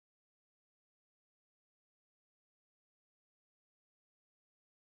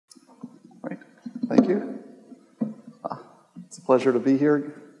Thank you. It's a pleasure to be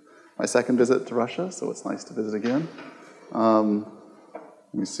here. My second visit to Russia, so it's nice to visit again. Let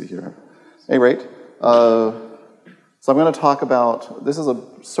me see here. At any rate, so I'm going to talk about, this is a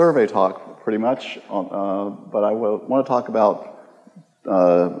survey talk pretty much, but I want to talk about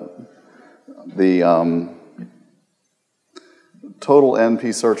the total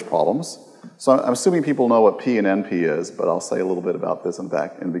NP search problems. So I'm assuming people know what P and NP is, but I'll say a little bit about this in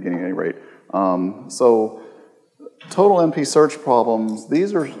the beginning at any rate. So total NP search problems,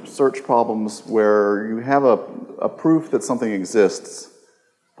 these are search problems where you have a proof that something exists,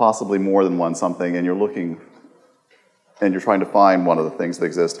 possibly more than one something, and you're looking and you're trying to find one of the things that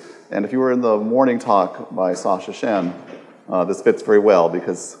exist. And if you were in the morning talk by Sasha Shen, this fits very well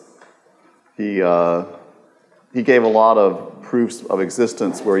because he gave a lot of proofs of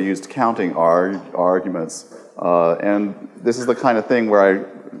existence where he used counting arguments. And this is the kind of thing where I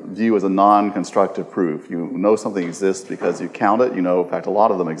view as a non-constructive proof. You know something exists because you count it. You know, in fact, a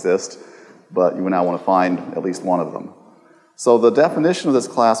lot of them exist, but you now want to find at least one of them. So the definition of this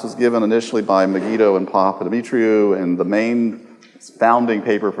class was given initially by Megiddo and Papadimitriou, and the main founding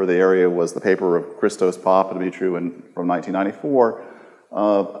paper for the area was the paper of Christos Papadimitriou from 1994.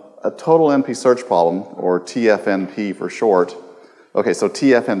 A total NP search problem, or TFNP for short. Okay, so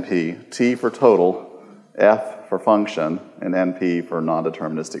TFNP, T for total, F for function, and NP for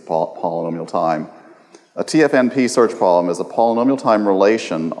non-deterministic polynomial time. A TFNP search problem is a polynomial time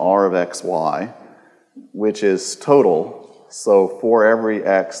relation, R of x, y, which is total. So for every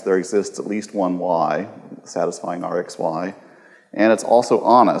x, there exists at least one y, satisfying Rx, y. And it's also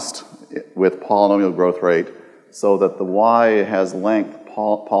honest with polynomial growth rate, so that the y has length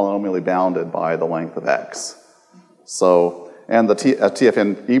polynomially bounded by the length of x. So, and a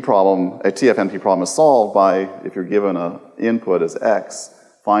TFNP problem is solved by, if you're given an input as x,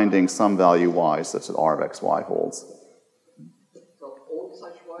 finding some value y such that R of x, y holds. So all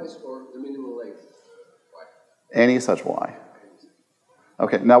such y's or the minimum length y? Any such y.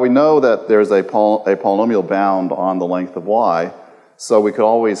 Okay, now we know that there's a polynomial bound on the length of y, so we could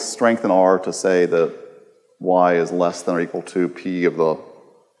always strengthen R to say that y is less than or equal to p of the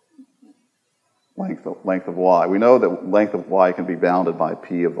length of y. We know that length of y can be bounded by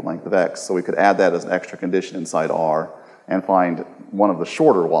p of the length of x, so we could add that as an extra condition inside R and find one of the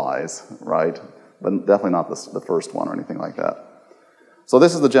shorter y's, right? But definitely not the first one or anything like that. So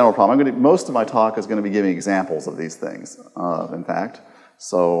this is the general problem. Most of my talk is going to be giving examples of these things, in fact.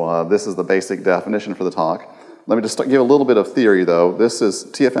 So this is the basic definition for the talk. Let me just give a little bit of theory, though. This is,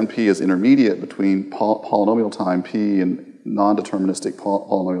 TFNP is intermediate between polynomial time P and non-deterministic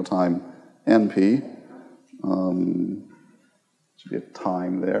polynomial time NP. Should be a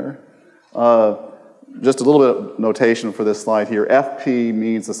time there. Just a little bit of notation for this slide here. FP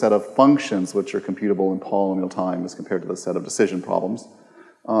means a set of functions which are computable in polynomial time as compared to the set of decision problems.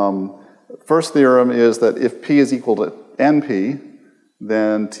 First theorem is that if P is equal to NP,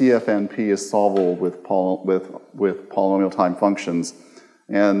 then TFNP is solvable with polynomial time functions.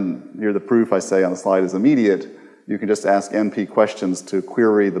 And here the proof I say on the slide is immediate. You can just ask NP questions to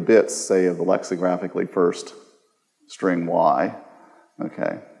query the bits, say, of the lexigraphically first string y.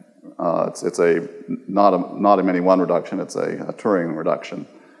 Okay, it's not a many-one reduction, it's a Turing reduction.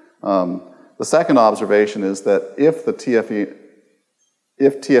 The second observation is that if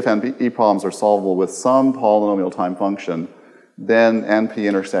TFNP problems are solvable with some polynomial time function, then NP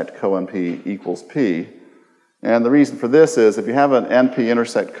intersect co-NP equals P. And the reason for this is if you have an NP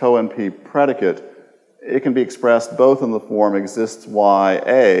intersect co-NP predicate, it can be expressed both in the form exists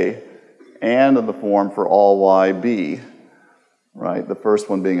YA and in the form for all YB, right? The first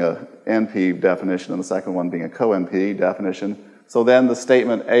one being a NP definition and the second one being a co-NP definition. So then the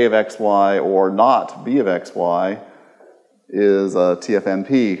statement A of XY or not B of XY is a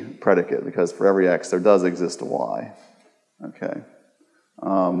TFNP predicate because for every X there does exist a Y. Okay.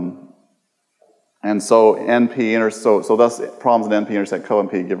 And so so thus problems in NP intersect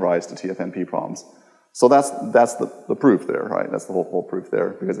co-NP give rise to TFNP problems. So that's the proof there, right? That's the whole proof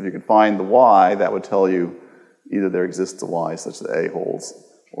there. Because if you could find the Y, that would tell you either there exists a Y such that A holds,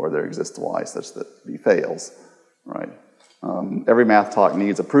 or there exists a Y such that B fails, right? Every math talk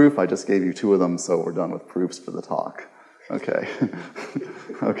needs a proof. I just gave you two of them, so we're done with proofs for the talk. Okay.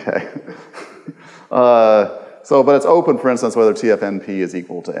 Okay. But it's open, for instance, whether TFNP is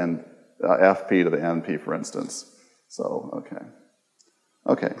equal to FP to the NP, for instance. So, okay.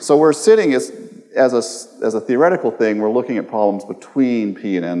 Okay, so we're sitting as a theoretical thing, we're looking at problems between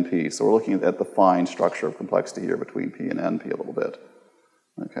P and NP. So we're looking at the fine structure of complexity here between P and NP a little bit.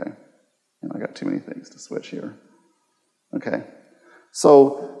 Okay, and I got too many things to switch here. Okay,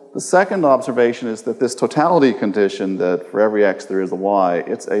 so the second observation is that this totality condition that for every x there is a y,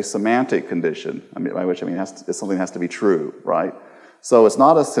 it's a semantic condition, by which I mean something has to be true, right? So it's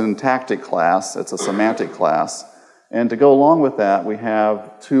not a syntactic class, it's a semantic class. And to go along with that, we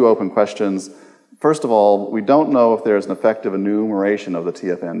have two open questions. First of all, we don't know if there's an effective enumeration of the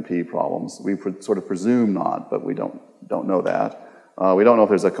TFNP problems. We sort of presume not, but we don't know that. We don't know if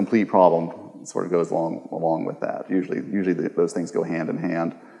there's a complete problem. It sort of goes along with that. Usually those things go hand in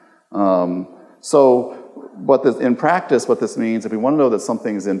hand. In practice, what this means, if we want to know that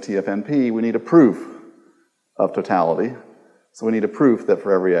something's in TFNP, we need a proof of totality. So we need a proof that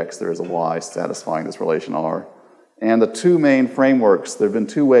for every x there is a y satisfying this relation R. And the two main frameworks, there have been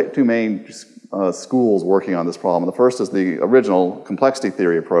two main schools working on this problem. The first is the original complexity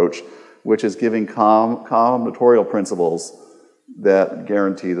theory approach, which is giving combinatorial principles that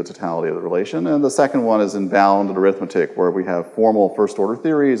guarantee the totality of the relation. And the second one is in bounded arithmetic, where we have formal first-order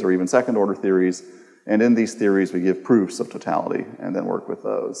theories or even second-order theories. And in these theories, we give proofs of totality and then work with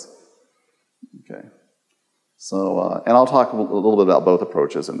those. Okay. So, and I'll talk a little bit about both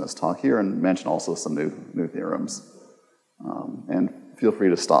approaches in this talk here and mention also some new theorems. And feel free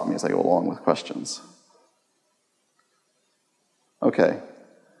to stop me as I go along with questions. Okay.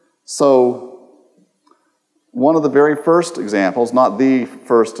 So, one of the very first examples, not the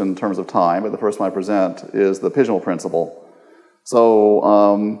first in terms of time, but the first one I present, is the pigeonhole principle. So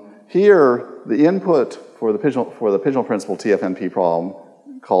here, the input for the pigeonhole principle TFNP problem,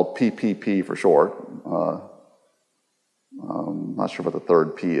 called PPP for short, I'm not sure what the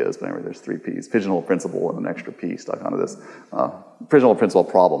third P is, but anyway, there's three Ps. Pigeonhole principle and an extra P stuck onto this. Pigeonhole principle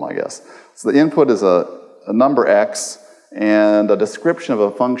problem, I guess. So the input is a number x, and a description of a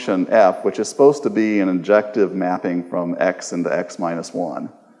function f, which is supposed to be an injective mapping from x into x minus 1.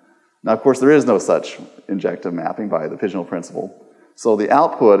 Now, of course, there is no such injective mapping by the pigeonhole principle. So the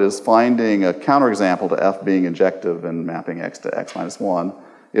output is finding a counterexample to f being injective and mapping x to x minus 1.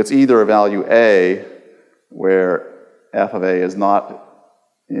 It's either a value a, where f of a is not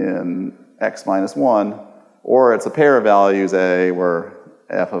in x minus 1, or it's a pair of values a, where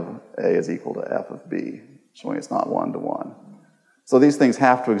f of a is equal to f of b, showing it's not 1 to 1. So these things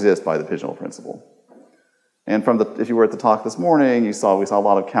have to exist by the pigeonhole principle. And if you were at the talk this morning, we saw a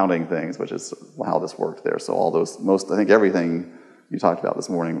lot of counting things, which is how this worked there. So all those, I think everything you talked about this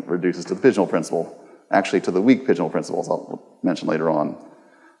morning reduces to the pigeonhole principle, actually to the weak pigeonhole principles I'll mention later on.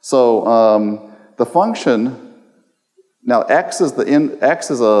 So the function, now x is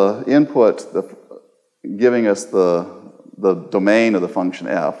a input giving us the domain of the function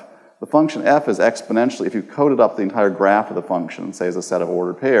f. The function f is exponentially, if you coded up the entire graph of the function, say as a set of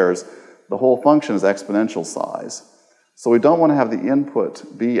ordered pairs, the whole function is exponential size. So we don't want to have the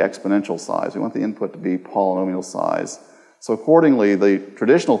input be exponential size. We want the input to be polynomial size. So accordingly, the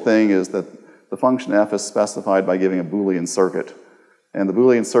traditional thing is that the function f is specified by giving a Boolean circuit. And the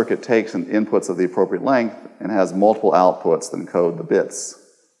Boolean circuit takes inputs of the appropriate length and has multiple outputs that encode the bits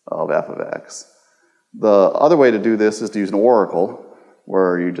of f of x. The other way to do this is to use an oracle,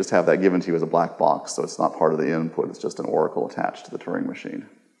 where you just have that given to you as a black box, so it's not part of the input, it's just an oracle attached to the Turing machine.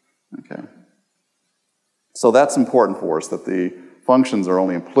 Okay. So that's important for us, that the functions are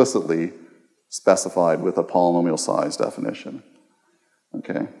only implicitly specified with a polynomial size definition.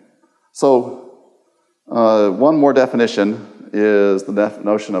 Okay. So one more definition is the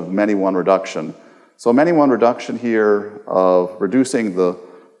notion of many-one reduction. So many-one reduction here of reducing the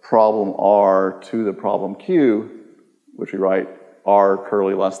problem R to the problem Q, which we write R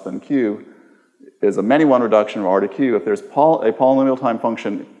curly less than Q, is a many-one reduction of R to Q if there's a polynomial-time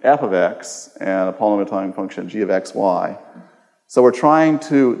function f of x and a polynomial-time function g of xy. So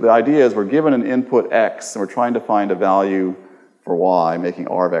the idea is we're given an input x, and we're trying to find a value for y, making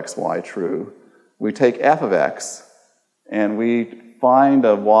R of xy true. We take f of x, and we find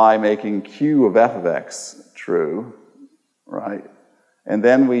a y making q of f of x true, right? And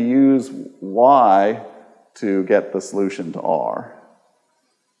then we use y to get the solution to R.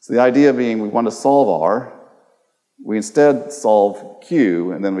 So the idea being we want to solve R, we instead solve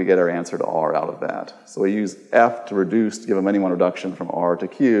Q, and then we get our answer to R out of that. So we use F to give a many-one reduction from R to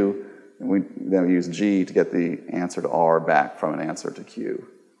Q, and then we use G to get the answer to R back from an answer to Q.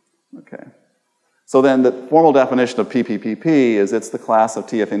 Okay. So then the formal definition of PPPP is it's the class of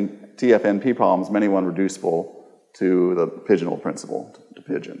TFNP problems, many-one reducible to the pigeonhole principle, to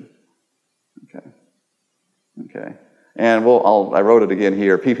pigeon. Okay. Okay. And I wrote it again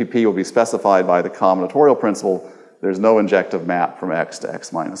here. PPP will be specified by the combinatorial principle. There's no injective map from x to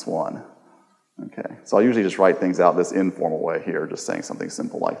x minus 1. Okay. So I usually just write things out this informal way here, just saying something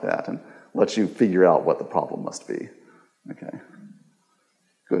simple like that, and let you figure out what the problem must be. Okay.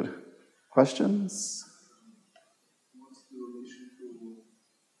 Good. Questions? What's the relation to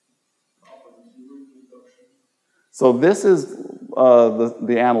probability reduction? So this is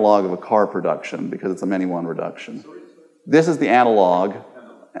the analog of a car production because it's a many-one reduction. This is the analog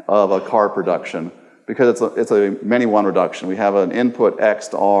of a car production because it's a many-one reduction. We have an input x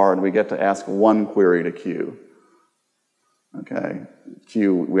to r, and we get to ask one query to q. Okay,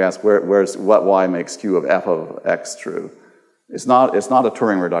 q. We ask what y makes q of f of x true. It's not a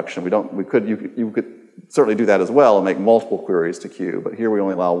Turing reduction. You could certainly do that as well and make multiple queries to q, but here we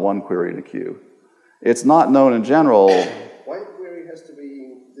only allow one query to q. It's not known in general. Why query has to be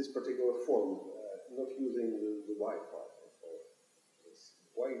in this particular form, not using the y part?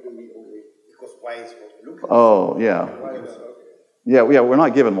 Why do we only? Because y is what we look at. Oh, yeah. Why not? Okay. Yeah, we're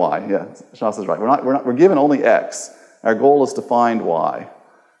not given y. Yeah, Shas is right. We're given only x. Our goal is to find y.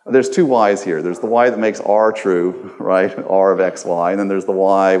 There's two y's here. There's the y that makes r true, right? R of x, y, and then there's the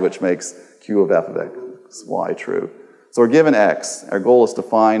y which makes q of f of x, y true. So we're given x. Our goal is to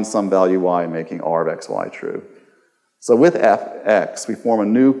find some value y making r of x, y true. So with x, we form a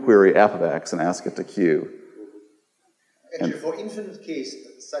new query f of x and ask it to q. Actually, for infinite case,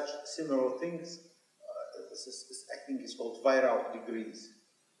 such similar things, I think it's called Weyrauch degrees.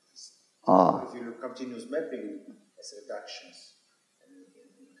 If you look continuous mapping as reductions in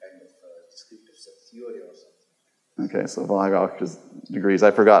kind of descriptive set theory or something. Okay, so Weyrauch degrees.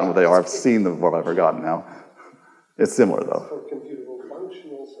 I've forgotten what they are. I've seen them before, but I've forgotten now. It's similar, though. For computable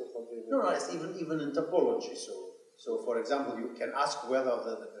functionals or something? No, it's even in topology. So for example, you can ask whether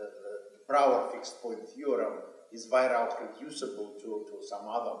the Brouwer fixed point theorem is Weyrauch reducible to some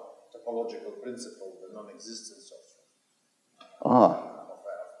other topological principle, the non-existence of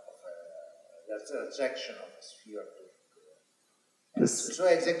a rejection of a sphere. So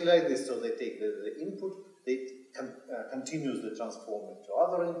exactly like this. So they take the input, they continues the transform into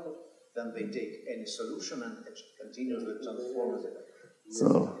other input, then they take any solution and continuously transform it.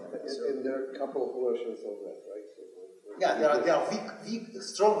 And there are a couple of versions of that, right? Yeah, there are weak,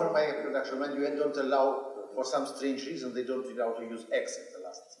 stronger Weyrauch reduction when you don't allow, for some strange reason, they don't allow to use x in the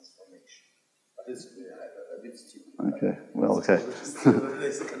last transformation. But it's a bit stupid. Okay, well, okay. So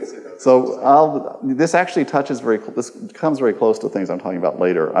this actually this comes very close to things I'm talking about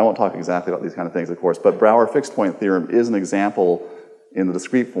later. I won't talk exactly about these kind of things, of course, but Brouwer fixed point theorem is an example in the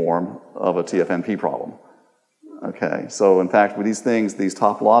discrete form of a TFNP problem. Okay, so in fact, with these things, these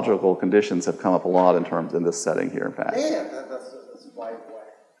topological conditions have come up a lot in this setting here, in fact. Yeah, that's why.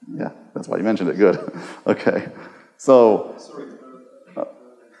 Yeah, that's why you mentioned it. Good. Okay, so. Sorry,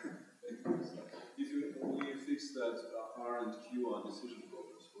 if you only fix that R and Q on decision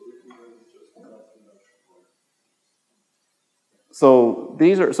problems, what if you just cut the notion point? So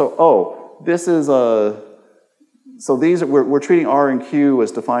these are we're treating R and Q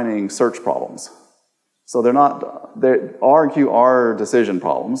as defining search problems. So R and Q are decision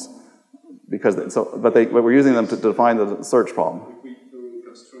problems but we're using them to define the search problem. If we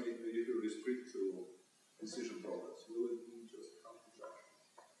constrain, if you restrict to decision problems, will it just come to junction?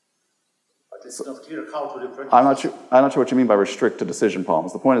 But it's not clear how to differentiate. I'm not sure what you mean by restrict to decision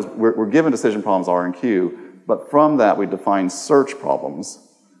problems. The point is we're given decision problems R and Q, but from that we define search problems.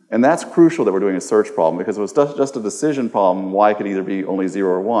 And that's crucial that we're doing a search problem, because if it was just a decision problem, y could either be only 0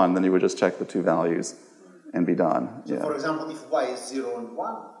 or 1, then you would just check the two values and be done. So for example, if y is 0 and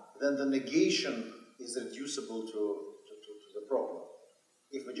 1, then the negation is reducible to the problem.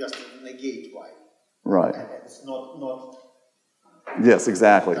 If we just negate y. Right. And it's not Yes,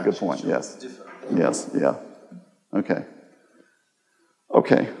 exactly. Good point. So Yes. it's different. Yes, yeah. Okay.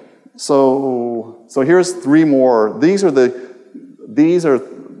 Okay. So here's three more. These are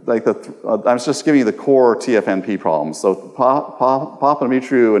like I'm just giving you the core TFNP problems. So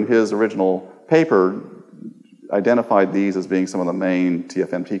Papadimitriou in his original paper identified these as being some of the main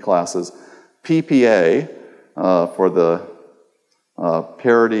TFNP classes. PPA for the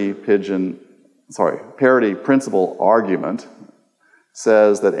parity principal argument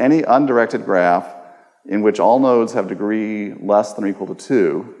says that any undirected graph in which all nodes have degree less than or equal to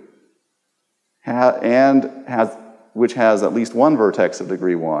 2 which has at least one vertex of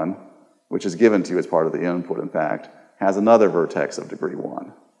degree 1, which is given to you as part of the input, in fact, has another vertex of degree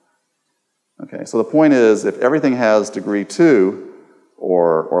 1. Okay, so the point is, if everything has degree 2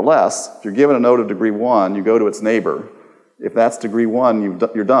 or less, if you're given a node of degree 1, you go to its neighbor. If that's degree 1,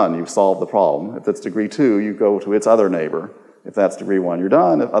 you're done. You've solved the problem. If it's degree 2, you go to its other neighbor. If that's degree 1, you're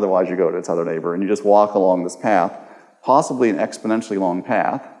done. Otherwise, you go to its other neighbor. And you just walk along this path, possibly an exponentially long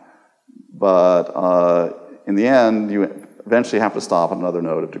path. But in the end, you eventually have to stop at another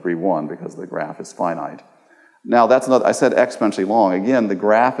node of degree 1 because the graph is finite. Now that's another, I said exponentially long. Again, the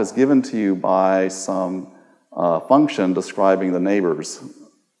graph is given to you by some function describing the neighbors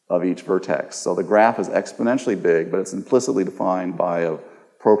of each vertex. So the graph is exponentially big, but it's implicitly defined by an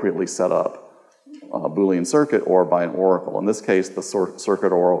appropriately set up Boolean circuit or by an oracle. In this case, the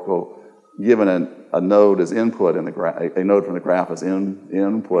circuit oracle, given a node as input in the graph, a node from the graph as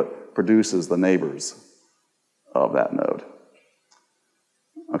input, produces the neighbors of that node.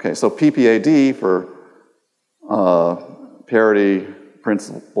 Okay, so PPAD for parity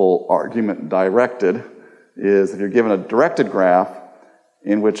principal argument directed is if you're given a directed graph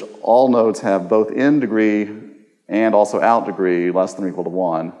in which all nodes have both in degree and also out degree less than or equal to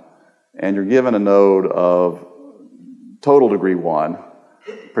 1, and you're given a node of total degree 1,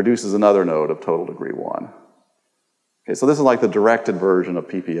 produces another node of total degree 1. Okay, so this is like the directed version of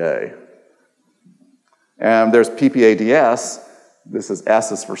PPA. And there's PPADS. This is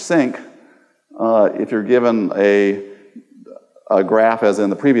S is for sync. If you're given a graph as in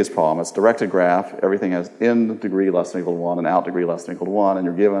the previous problem, it's directed graph, everything has in degree less than or equal to 1 and out degree less than or equal to 1, and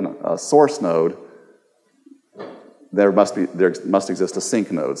you're given a source node, there must exist a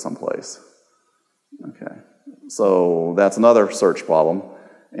sync node someplace. Okay, so that's another search problem.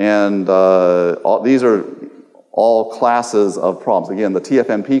 And these are all classes of problems. Again, the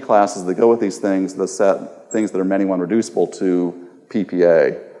TFNP classes that go with these things, the set things that are many-one reducible to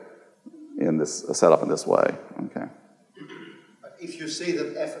PPA in this setup in this way. Okay. If you say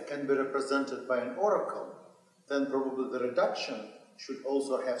that F can be represented by an oracle, then probably the reduction should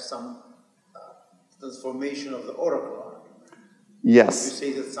also have some transformation of the oracle. Yes. If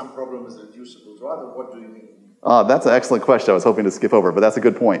you say that some problem is reducible to other, what do you mean? That's an excellent question I was hoping to skip over, but that's a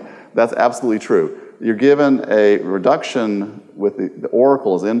good point. That's absolutely true. You're given a reduction with the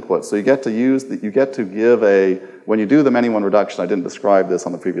oracle as input, so you get to give a, when you do the many-one reduction, I didn't describe this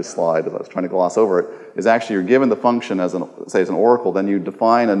on the previous slide, I was trying to gloss over it, is actually you're given the function as say it's an oracle, then you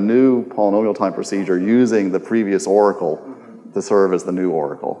define a new polynomial-time procedure using the previous oracle to serve as the new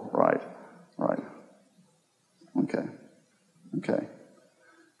oracle. Right. Okay.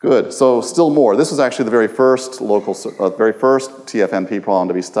 Good. So still more. This was actually the very first TFNP problem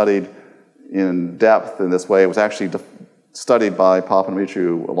to be studied in depth in this way. It was actually studied by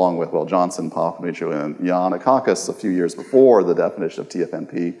Papanomitriou along with, Johnson, Papanomitriou, and Yannikakis a few years before the definition of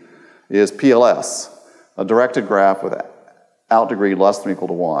TFNP, is PLS, a directed graph with out degree less than or equal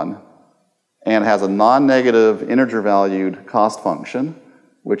to 1, and has a non-negative integer-valued cost function,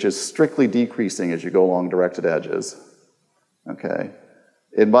 which is strictly decreasing as you go along directed edges. Okay.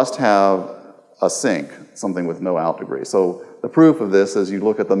 It must have a sink, something with no out degree. So the proof of this is you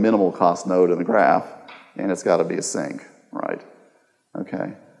look at the minimal cost node in the graph, and it's got to be a sink, right?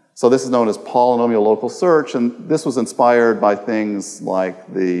 Okay. So this is known as polynomial local search, and this was inspired by things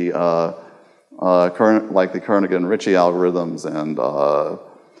like the Kernighan-Ritchie algorithms and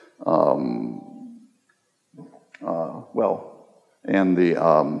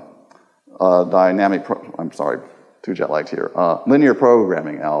linear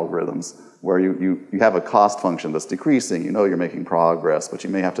programming algorithms, where you have a cost function that's decreasing. You know you're making progress, but you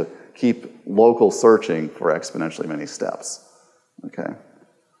may have to keep local searching for exponentially many steps. Okay.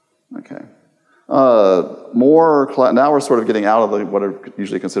 Now we're sort of getting out of what are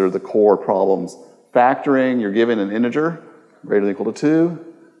usually considered the core problems. Factoring, you're given an integer greater than or equal to 2,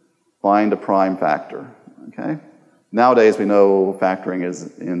 find a prime factor. Okay. Nowadays, we know factoring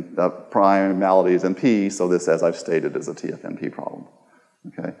is in primality is in P, so this, as I've stated, is a TFNP problem.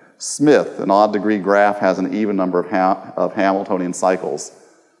 Okay. Smith, an odd degree graph has an even number of Hamiltonian cycles.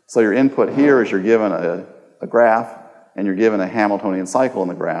 So your input here is you're given a graph, and you're given a Hamiltonian cycle in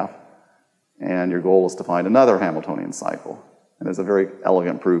the graph, and your goal is to find another Hamiltonian cycle. And there's a very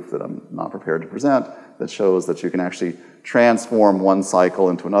elegant proof that I'm not prepared to present that shows that you can actually transform one cycle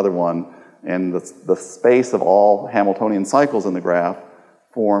into another one, and the space of all Hamiltonian cycles in the graph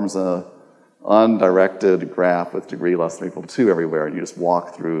forms an undirected graph with degree less than or equal to 2 everywhere, and you just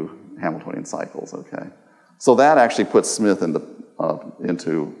walk through Hamiltonian cycles, okay? So that actually puts Smith into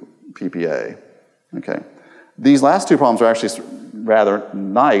PPA, okay? These last two problems are actually rather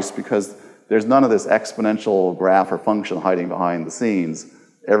nice because there's none of this exponential graph or function hiding behind the scenes.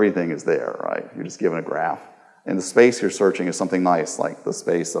 Everything is there, right? You're just given a graph. And the space you're searching is something nice, like the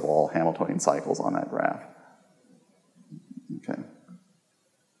space of all Hamiltonian cycles on that graph.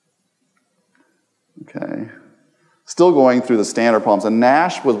 Okay. Still going through the standard problems. And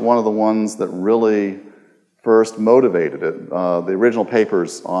Nash was one of the ones that really first motivated it. The original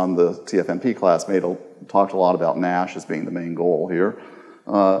papers on the TFNP class talked a lot about Nash as being the main goal here.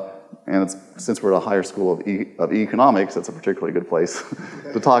 and since we're at a higher school of economics, it's a particularly good place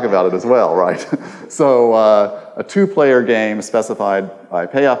to talk about it as well, right? So a two-player game specified by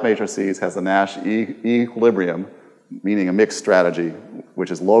payoff matrices has a Nash equilibrium, meaning a mixed strategy,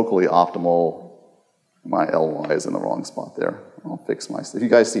 which is locally optimal. My ly is in the wrong spot there. I'll fix my, if you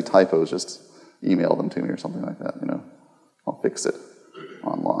guys see typos, just email them to me or something like that, you know. I'll fix it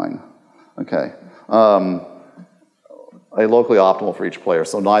online. Okay. A locally optimal for each player,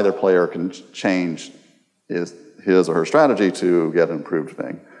 so neither player can change his or her strategy to get an improved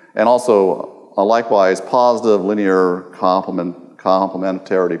thing. And also, likewise, positive linear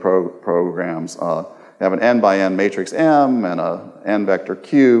complementarity programs have an n by n matrix M and a n vector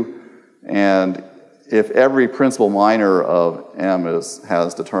Q, and if every principal minor of M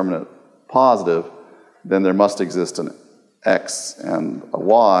has determinant positive, then there must exist an X and a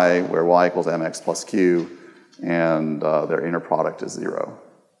Y, where Y equals MX plus Q, and their inner product is 0.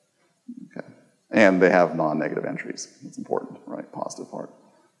 Okay. And they have non-negative entries. That's important, right? Positive part.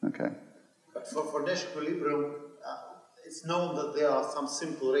 Okay. But for Nash equilibrium, it's known that there are some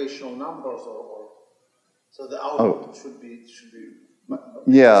simple rational numbers, so the output should be.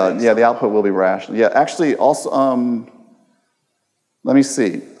 Yeah, the output will be rational. Yeah, actually, also, let me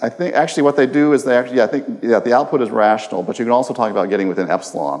see. I think actually what they do is the output is rational, but you can also talk about getting within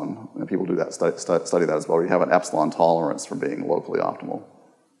epsilon, and people do that, study that as well, where you have an epsilon tolerance for being locally optimal.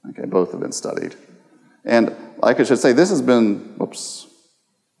 Okay, both have been studied. And like I should say, this has been, whoops,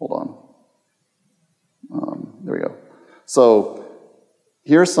 hold on. There we go. So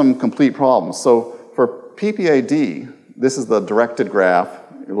here's some complete problems. So for PPAD, this is the directed graph.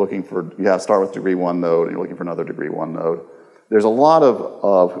 You're looking for, you have to start with degree 1 node, and you're looking for another degree 1 node. There's a lot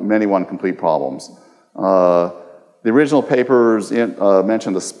of many one complete problems. The original papers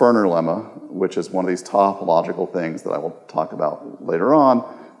mentioned the Sperner lemma, which is one of these topological things that I will talk about later on.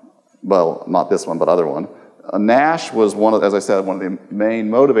 Well, not this one, but other one. Nash was one of, as I said, one of the main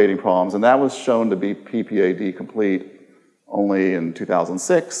motivating problems, and that was shown to be PPAD complete only in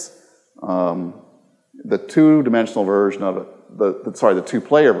 2006. The two-dimensional version of it, the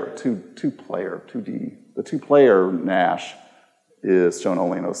two-player Nash is shown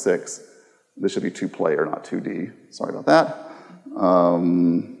only in 06. This should be two-player, not 2D. Sorry about that.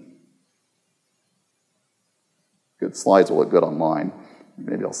 Good slides will look good online.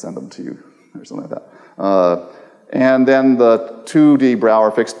 Maybe I'll send them to you or something like that. And then the 2D Brouwer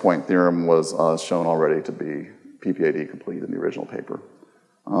fixed point theorem was shown already to be PPAD complete in the original paper.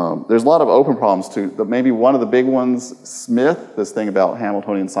 There's a lot of open problems too. Maybe one of the big ones, Smith, this thing about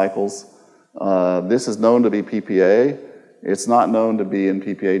Hamiltonian cycles. This is known to be PPA. It's not known to be in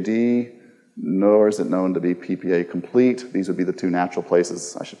PPAD, nor is it known to be PPA complete. These would be the two natural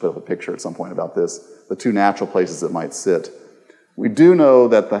places. I should put up a picture at some point about this. The two natural places it might sit. We do know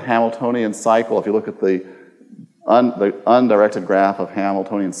that the Hamiltonian cycle, if you look at the undirected graph of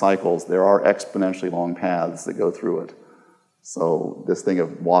Hamiltonian cycles, there are exponentially long paths that go through it. So this thing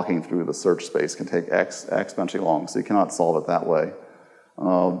of walking through the search space can take exponentially long, so you cannot solve it that way.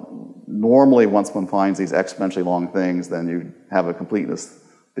 Normally, once one finds these exponentially long things, then you have a completeness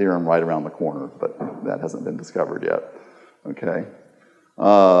theorem right around the corner, but that hasn't been discovered yet. Okay.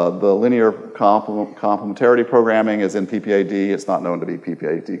 The linear complementarity programming is in PPAD. It's not known to be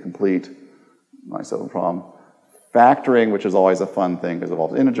PPAD complete. Nice open problem. Factoring, which is always a fun thing because it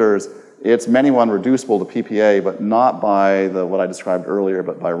involves integers, it's many-one reducible to PPA, but not by what I described earlier,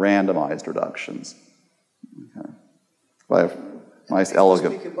 but by randomized reductions. Okay. By a nice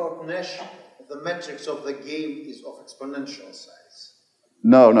elegant. Speak about Nash, the matrix of the game is of exponential size.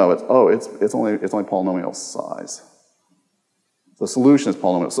 No, it's only polynomial size. The solution is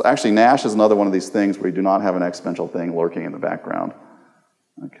polynomial. So actually, Nash is another one of these things where you do not have an exponential thing lurking in the background.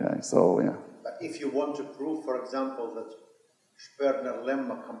 Okay, so yeah. But if you want to prove, for example, that Sperner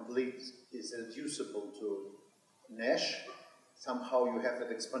lemma complete is reducible to Nash, somehow you have an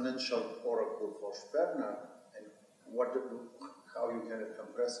exponential oracle for Sperner, and how you can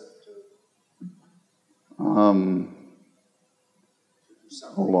compress it to do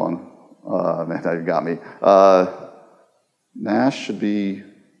something. Hold on. Now you got me. Nash should be,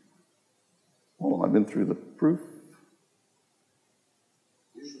 hold on, I've been through the proof.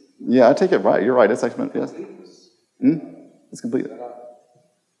 Yeah, I take it right. You're right. It's exponential. Yes. It's complete.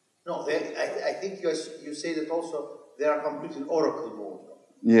 No, I think you say that also they are complete in oracle mode.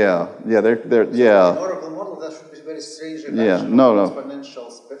 Yeah, they're So yeah. in oracle model, that should be very strange. Yeah, no.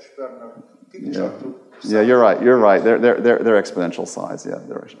 Exponential Sperner picture. Yeah. To Yeah, you're right. You're right. They're exponential size. Yeah,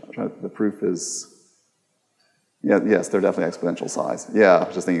 the proof is. Yeah, yes, they're definitely exponential size. Yeah, I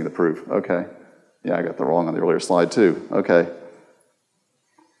was just thinking the proof. Okay. Yeah, I got that wrong on the earlier slide too. Okay.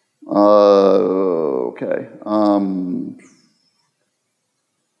 Okay.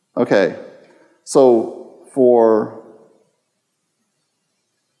 Okay. So for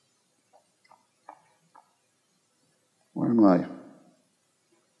where am I?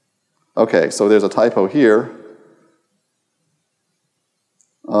 Okay, so there's a typo here.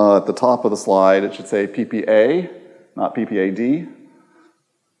 At the top of the slide, it should say PPA, not PPAD.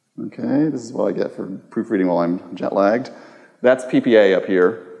 Okay, this is what I get for proofreading while I'm jet lagged. That's PPA up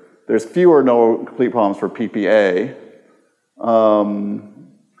here. There's few or no complete problems for PPA.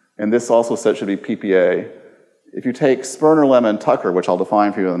 And this also said should be PPA. If you take Sperner, Lemma, and Tucker, which I'll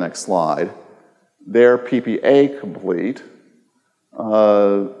define for you in the next slide, they're PPA complete.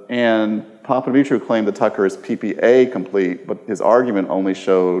 And Papamitru claimed that Tucker is PPA complete, but his argument only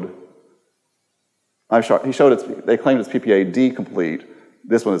showed, they claimed it's PPAD complete.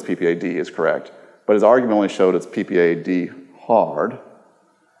 This one is PPAD, is correct. But his argument only showed it's PPAD hard.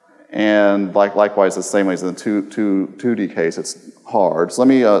 And likewise, the same way as in the 2D case, it's hard. So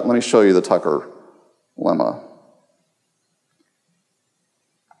let me show you the Tucker lemma.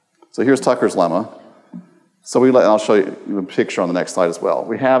 So here's Tucker's lemma. So and I'll show you a picture on the next slide as well.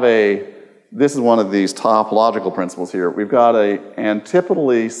 We have this is one of these topological principles here. We've got a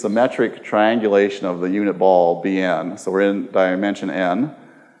antipodally symmetric triangulation of the unit ball Bn. So we're in dimension n.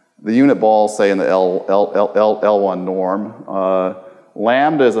 The unit ball, say in the L1 norm.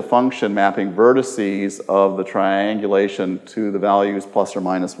 Lambda is a function mapping vertices of the triangulation to the values plus or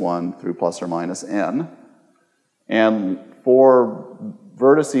minus 1 through plus or minus n. And for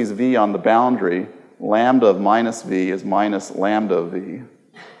vertices v on the boundary, lambda of minus v is minus lambda of v.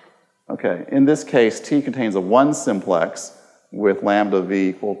 Okay, in this case, T contains a 1 simplex with lambda v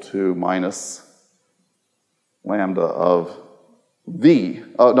equal to minus lambda of v.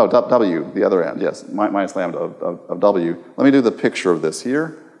 Oh, no, w, the other end, yes, minus lambda of w. Let me do the picture of this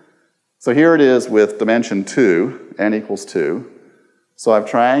here. So here it is with dimension 2, n equals 2. So I've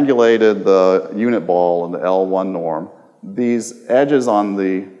triangulated the unit ball in the L1 norm. These edges on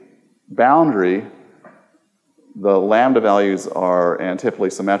the boundary, the lambda values are antipodally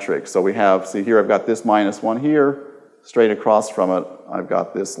symmetric. So we have, see here I've got this minus 1 here, straight across from it I've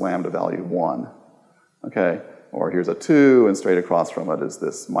got this lambda value 1. Okay, or here's a 2 and straight across from it is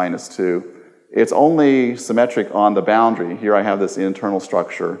this minus 2. It's only symmetric on the boundary. Here I have this internal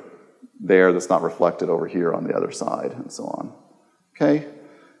structure there that's not reflected over here on the other side and so on. Okay,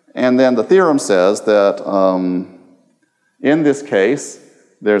 and then the theorem says that in this case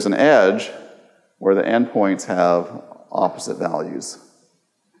there's an edge where the endpoints have opposite values.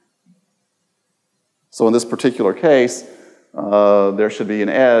 So in this particular case, there should be an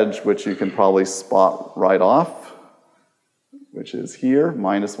edge which you can probably spot right off, which is here,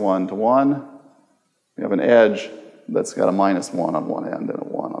 minus 1 to 1. We have an edge that's got a minus 1 on one end and a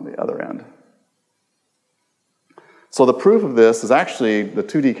 1 on the other end. So the proof of this is actually, the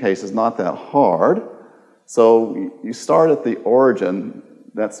 2D case is not that hard. So you start at the origin,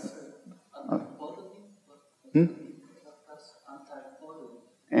 that's...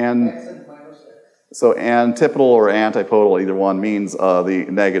 And so antipodal or antipodal, either one means the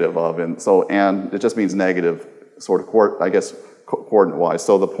negative of, and so and it just means negative, sort of, I guess, coordinate-wise.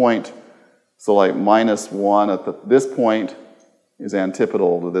 So the point, so like minus 1 at this point is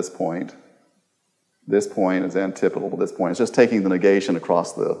antipodal to this point. This point is antipodal to this point. It's just taking the negation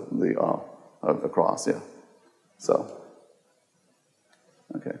across across, yeah. So,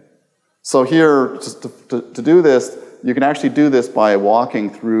 okay. So here, to do this, you can actually do this by walking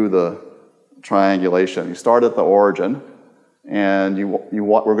through the triangulation. You start at the origin, and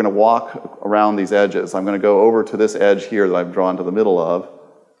we're going to walk around these edges. I'm going to go over to this edge here that I've drawn to the middle of,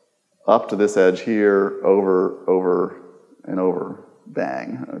 up to this edge here, over, and over.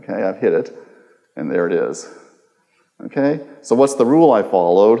 Bang. Okay, I've hit it, and there it is. Okay, so what's the rule I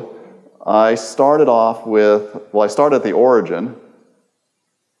followed? I started off with, well, I started at the origin,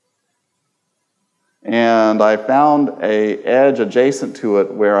 and I found an edge adjacent to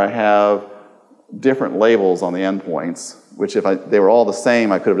it where I have different labels on the endpoints, which if they were all the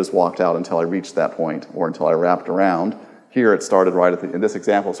same, I could have just walked out until I reached that point or until I wrapped around. Here it started right at in this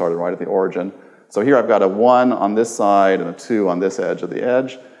example, started right at the origin. So here I've got a 1 on this side and a 2 on this edge of the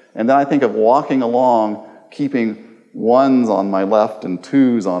edge. And then I think of walking along, keeping 1s on my left and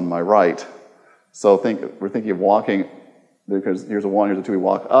 2s on my right. So we're thinking of walking, because here's a 1, here's a 2, we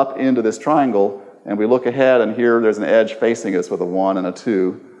walk up into this triangle, and we look ahead, and here there's an edge facing us with a 1 and a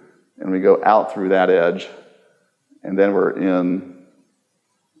 2, and we go out through that edge, and then we're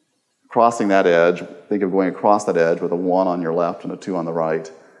crossing that edge. Think of going across that edge with a 1 on your left and a 2 on the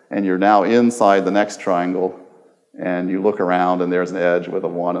right, and you're now inside the next triangle, and you look around and there's an edge with a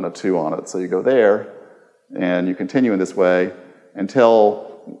 1 and a 2 on it. So you go there, and you continue in this way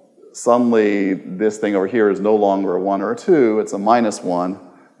until suddenly this thing over here is no longer a 1 or a 2, it's a -1,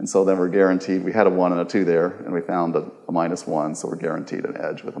 and so then we're guaranteed, we had a 1 and a 2 there, and we found a -1, so we're guaranteed an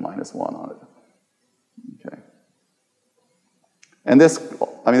edge with a -1 on it. Okay. And this,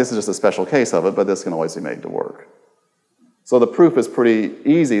 I mean, this is just a special case of it, but this can always be made to work. So the proof is pretty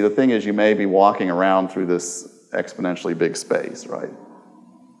easy. The thing is, you may be walking around through this exponentially big space, right?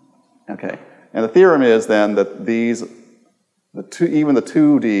 Okay. And the theorem is then that these, even the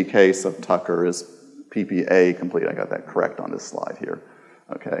 2D case of Tucker is PPA complete. I got that correct on this slide here.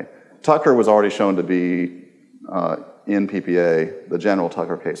 Okay. Tucker was already shown to be in PPA. The general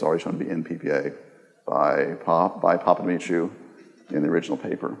Tucker case already shown to be in PPA by Papadimitriou in the original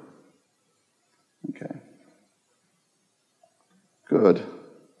paper. Okay. Good.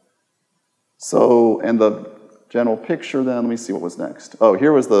 So, and the general picture then, let me see what was next. Oh,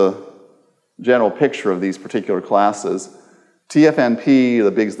 here was the general picture of these particular classes. TFNP,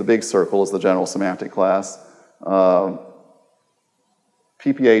 the big circle, is the general semantic class.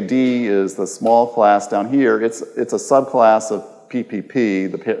 PPAD is the small class down here. It's a subclass of PPP,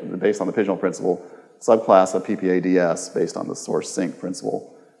 based on the pigeonhole principle, subclass of PPADS, based on the source sink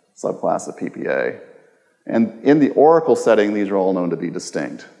principle, subclass of PPA. And in the oracle setting, these are all known to be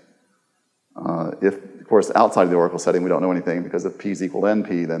distinct. Of course, outside of the oracle setting, we don't know anything, because if P is equal to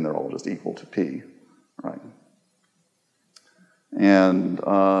NP, then they're all just equal to P, right? And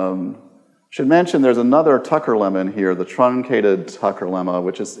should mention there's another Tucker lemma in here, the truncated Tucker lemma,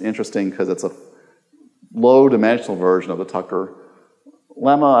 which is interesting because it's a low-dimensional version of the Tucker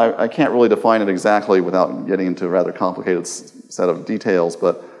lemma. I can't really define it exactly without getting into a rather complicated set of details,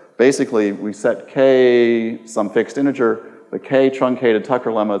 but basically we set K some fixed integer. The K truncated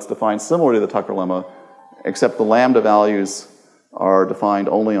Tucker lemma, it's defined similar to the Tucker lemma, except the lambda values are defined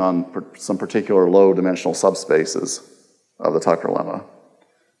only on some particular low-dimensional subspaces of the Tucker lemma.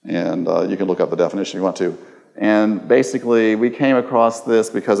 And you can look up the definition if you want to. And basically, we came across this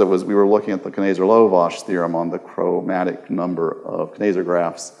because we were looking at the Kneser-Lovász theorem on the chromatic number of Kneser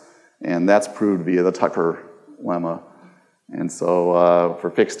graphs, and that's proved via the Tucker lemma. And so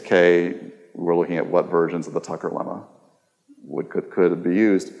for fixed K, we were looking at what versions of the Tucker lemma could be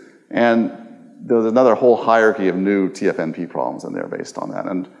used. And there's another whole hierarchy of new TFNP problems in there based on that.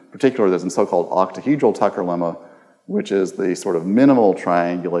 And particularly, there's a so-called octahedral Tucker lemma, which is the sort of minimal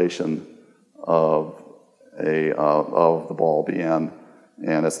triangulation of the ball Bn,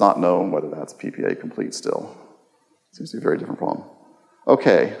 and it's not known whether that's PPA complete still. Seems to be a very different problem.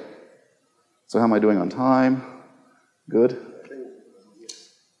 Okay, so how am I doing on time? Good?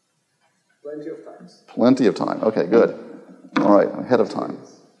 Plenty of time. Plenty of time, okay, good. All right, ahead of time.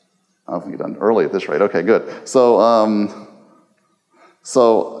 I don't think you're done early at this rate. Okay, good. So,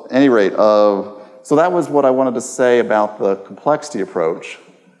 at any rate, so that was what I wanted to say about the complexity approach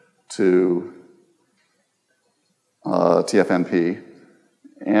to TFNP.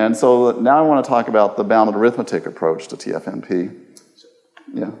 And so now I want to talk about the bounded arithmetic approach to TFNP.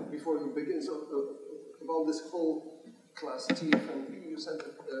 Yeah. Before you begin, so about this whole class TFNP, you said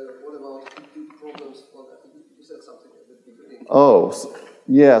what about problems for that? You said something at the beginning. Oh,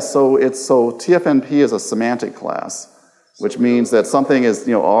 yeah. So TFNP is a semantic class, which means that something is,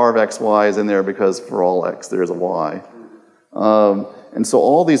 R of x, y is in there because for all x there is a y. And so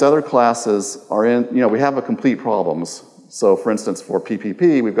all these other classes are in, we have a complete problems. So for instance, for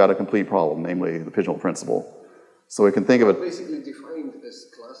PPP, we've got a complete problem, namely the pigeonhole principle. So we can think of it. Basically defined as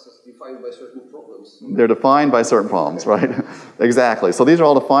classes defined by certain problems. They're defined by certain problems, right? Exactly. So these are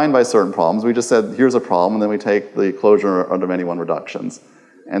all defined by certain problems. We just said, here's a problem, and then we take the closure under many one reductions.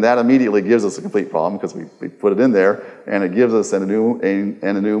 And that immediately gives us a complete problem because we put it in there, and it gives us an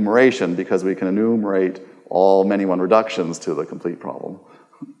enumeration because we can enumerate all many one reductions to the complete problem.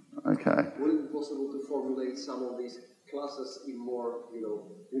 Okay. Would it be possible to formulate some of these classes in more,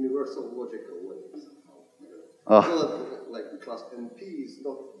 universal logical ways? Like the class NP is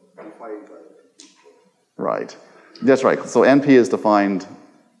not defined by. Right. That's right. So NP is defined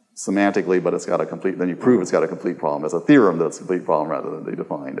semantically, but it's got a complete, then you prove it's got a complete problem. It's a theorem that it's a complete problem rather than be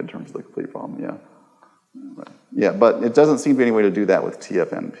defined in terms of the complete problem, yeah. Right. Yeah, but it doesn't seem to be any way to do that with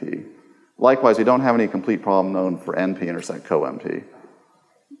TFNP. Likewise, we don't have any complete problem known for NP intersect co-NP.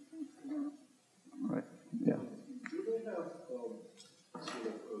 Right, yeah. Do they have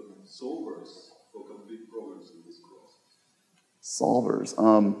solvers for complete problems in this course? Solvers.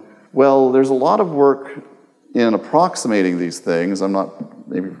 Well, there's a lot of work in approximating these things. I'm not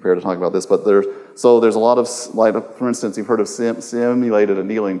maybe prepared to talk about this, but there's a lot of, like, for instance, you've heard of simulated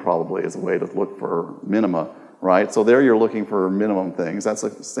annealing probably as a way to look for minima. right? So there you're looking for minimum things. That's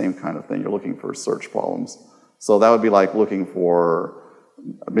the same kind of thing. You're looking for search problems. So that would be like looking for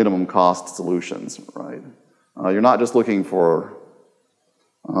minimum cost solutions, right? You're not just looking for,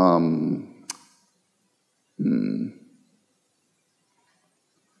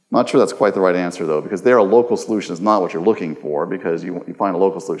 not sure that's quite the right answer though, because there a local solution is not what you're looking for, because you find a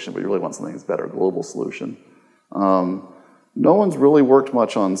local solution, but you really want something that's better, a global solution. No one's really worked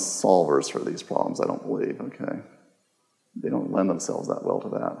much on solvers for these problems, I don't believe, okay. They don't lend themselves that well to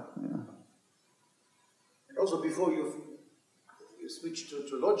that, yeah. And also before you switch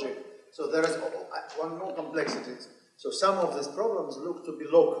to logic, so there is one more complexity. So some of these problems look to be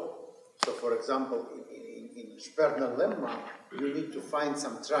local. So for example, in Sperner lemma, you need to find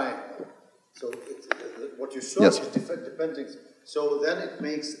some triangle. So what you search is depending. So then it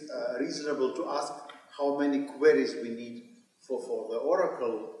makes reasonable to ask how many queries we need for the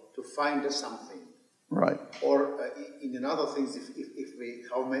oracle to find something. Right. Or in another things,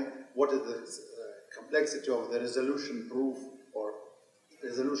 what is the complexity of the resolution proof or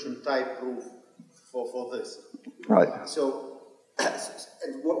resolution type proof for this? Right.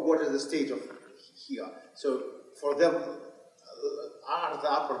 And what is the state of here? So for them, are the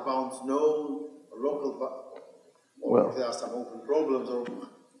upper bounds known, or local, or there are some open problems, or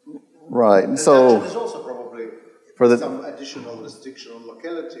right? And so is also probably for some additional restriction on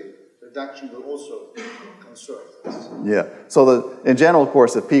locality. Reduction will also concern this. Yeah. So in general, of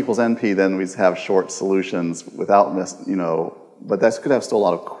course, if p equals np, then we have short solutions without, but that could have still a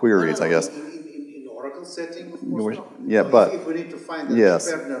lot of queries, I guess. In Oracle setting, of course not. Yeah, but if we need to find the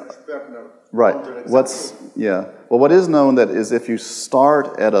Sperner right. Well, what is known that is if you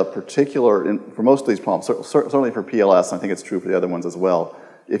start at a particular, for most of these problems, certainly for PLS, I think it's true for the other ones as well.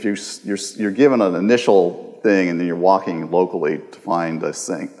 If you're given an initial thing and then you're walking locally to find a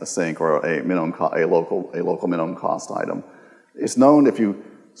sink or a local minimum cost item, it's known if you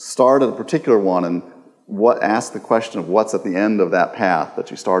start at a particular one and ask the question of what's at the end of that path that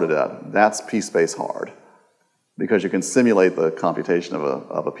you started at, that's p-space hard, because you can simulate the computation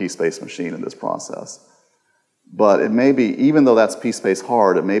of a p-space machine in this process. But it may be, even though that's p-space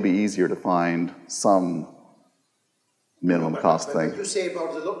hard, it may be easier to find some minimum cost thing. What you say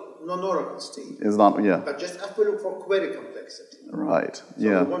about the non-oracle state is not, but just have to look for query complexity. Right. So we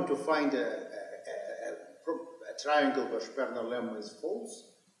want to find a triangle where Sperner lemma is false,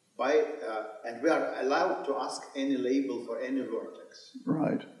 and we are allowed to ask any label for any vertex.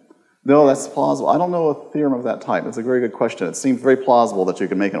 Right. No, that's plausible. I don't know a theorem of that type. It's a very good question. It seems very plausible that you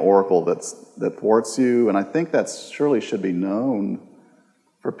can make an oracle that thwarts you, and I think that surely should be known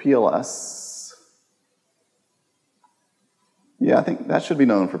for PLS. Yeah, I think that should be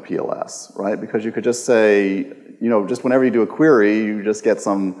known for PLS, right? Because you could just say, just whenever you do a query, you just get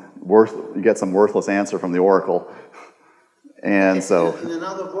some worthless answer from the oracle. And so in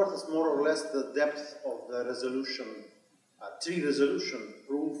another word, it's more or less the depth of the resolution, tree resolution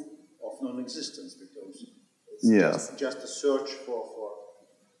proof of non-existence, because it's just a search for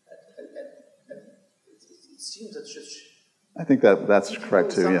it seems that I think that's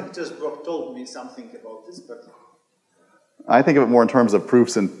correct too, yeah. Just told me something about this, but I think of it more in terms of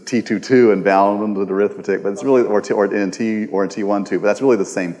proofs in T22 and bounded arithmetic, but it's really, or in T12, but that's really the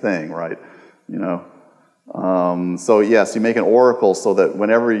same thing, right? So yes, you make an oracle so that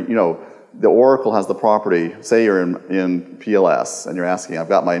whenever, the oracle has the property, say you're in PLS and you're asking, I've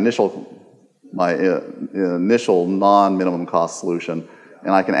got my initial non-minimum cost solution,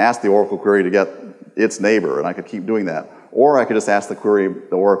 and I can ask the oracle query to get its neighbor, and I could keep doing that. Or I could just ask the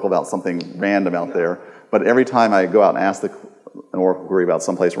oracle about something random out there. But every time I go out and ask an oracle query about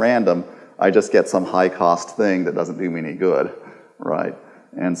someplace random, I just get some high-cost thing that doesn't do me any good, right?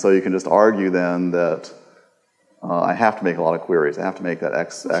 And so you can just argue then that I have to make a lot of queries. I have to make that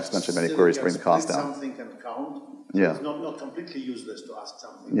exponentially many queries to bring the cost down. Something can count. So yeah. It's not completely useless to ask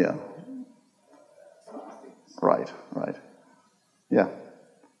something. Yeah. Right. Yeah.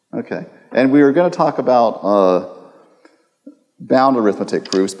 Okay. And we were going to talk about bound arithmetic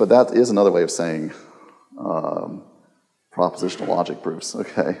proofs, but that is another way of saying propositional logic proofs,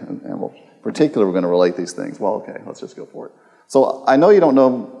 okay? And particularly we're going to relate these things. Well, okay, let's just go for it. So I know you don't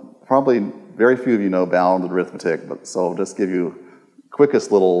know, probably very few of you know bounded arithmetic, but so I'll just give you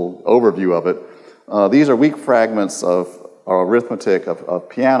quickest little overview of it. These are weak fragments of arithmetic, of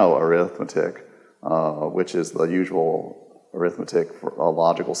piano arithmetic, which is the usual arithmetic for a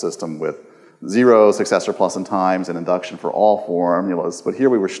logical system with zero, successor, plus, and times, and induction for all formulas. But here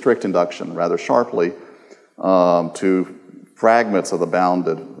we restrict induction rather sharply to fragments of the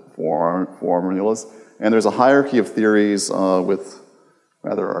bounded formulas. And there's a hierarchy of theories with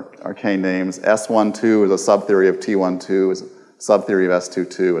rather arcane names. S12 is a subtheory of T12, is a subtheory of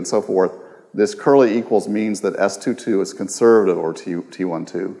S22, and so forth. This curly equals means that S22 is conservative over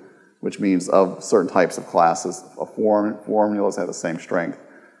T12, which means of certain types of classes, formulas have the same strength.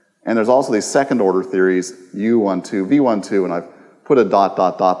 And there's also these second-order theories, U12, V12, and I've put a ...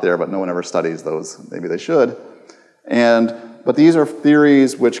 there, but no one ever studies those. Maybe they should. But these are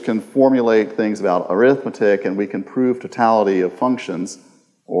theories which can formulate things about arithmetic, and we can prove totality of functions,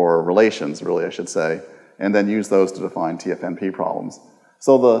 or relations, really, I should say, and then use those to define TFNP problems.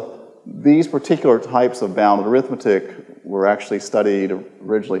 So these particular types of bounded arithmetic were actually studied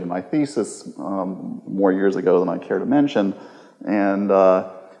originally in my thesis more years ago than I care to mention. And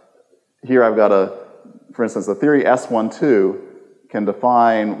here I've got for instance, the theory S12 can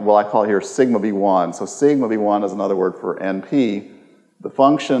define, well, I call it here sigma B1. So sigma B1 is another word for NP. The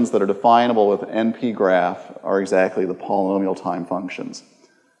functions that are definable with an NP graph are exactly the polynomial-time functions.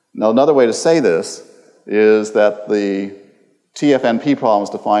 Now, another way to say this is that the TFNP problems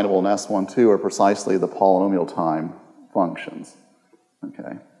definable in S12 are precisely the polynomial-time functions.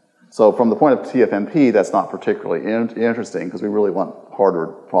 Okay. So from the point of TFNP, that's not particularly interesting because we really want harder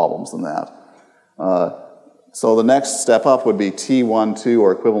problems than that. So the next step up would be T12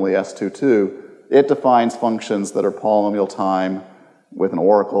 or equivalently S22. It defines functions that are polynomial-time with an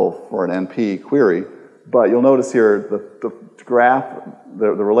oracle for an NP query. But you'll notice here the graph,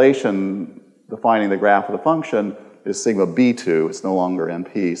 the relation defining the graph of the function is sigma B2. It's no longer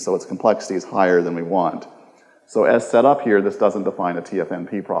NP, so its complexity is higher than we want. So as set up here, this doesn't define a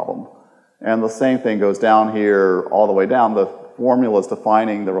TFNP problem. And the same thing goes down here all the way down. The formulas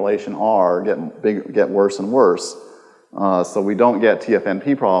defining the relation R get worse and worse. So we don't get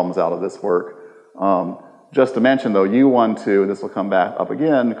TFNP problems out of this work. Just to mention though, U12, this will come back up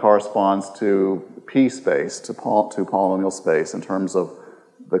again, corresponds to P space, to polynomial space in terms of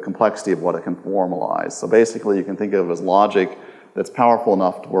the complexity of what it can formalize. So basically you can think of it as logic that's powerful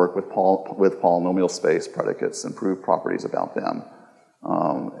enough to work with polynomial space predicates and prove properties about them.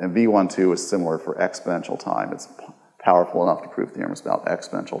 And V12 is similar for exponential time. It's powerful enough to prove theorems about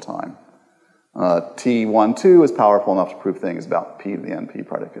exponential time. T12 is powerful enough to prove things about P to the NP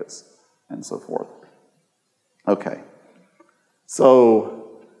predicates, and so forth. Okay.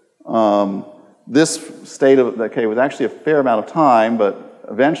 So this state of decay was actually a fair amount of time, but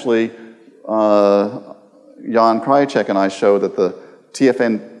eventually Jan Krajicek and I showed that the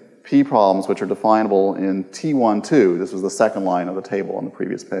TFNP problems, which are definable in T12, this was the second line of the table on the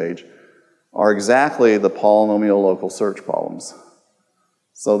previous page, are exactly the polynomial local search problems.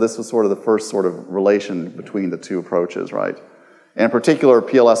 So this was sort of the first sort of relation between the two approaches, right? And in particular,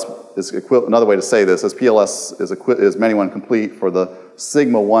 PLS is another way to say this is PLS is many-one complete for the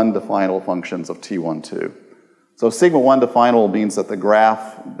sigma 1 definable functions of T12. So sigma 1 definable means that the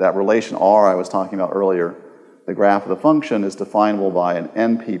graph, that relation R I was talking about earlier, the graph of the function is definable by an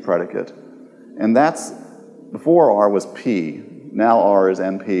NP predicate. And that's, before R was P, now R is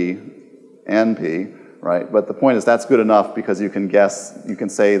NP, right? But the point is that's good enough because you can guess, you can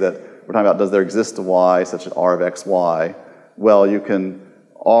say that we're talking about does there exist a Y such as R of X, Y? Well,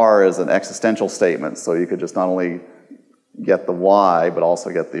 R is an existential statement, so you could just not only get the Y, but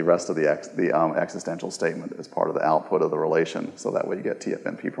also get the rest of the existential statement as part of the output of the relation, so that way you get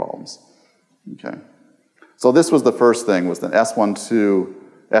TFNP problems. Okay. So this was the first thing, was that T12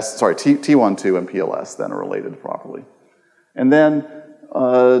 and PLS then are related properly. And then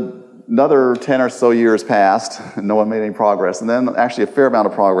another 10 or so years passed, and no one made any progress. And then actually a fair amount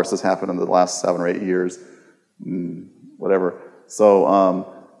of progress has happened in the last 7 or 8 years, whatever. So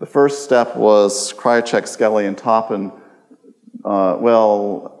the first step was Krajicek, Skelly, and Toppin.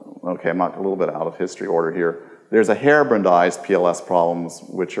 Okay, I'm not a little bit out of history order here. There's a hair-brandized PLS problems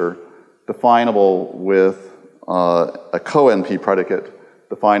which are definable with a co-NP predicate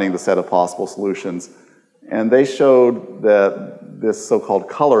defining the set of possible solutions. And they showed that this so-called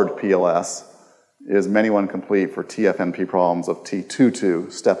colored PLS is many-one complete for TFNP problems of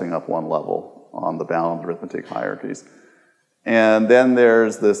T22, stepping up one level on the bound arithmetic hierarchies. And then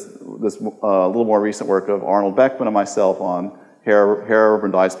there's this little more recent work of Arnold Beckman and myself on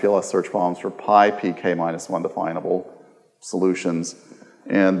hair-brandized PLS search problems for pi pk minus 1 definable solutions.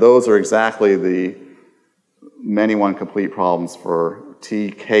 And those are exactly the many-one complete problems for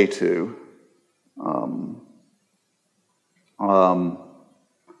TK2.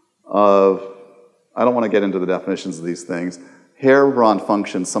 I don't want to get into the definitions of these things. Hair-brained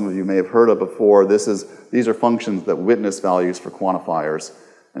functions, some of you may have heard of before. These are functions that witness values for quantifiers.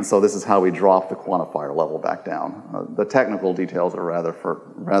 And so this is how we drop the quantifier level back down. The technical details are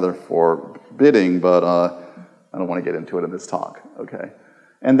rather forbidding, but I don't want to get into it in this talk, okay?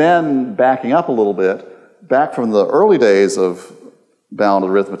 And then backing up a little bit, back from the early days of bound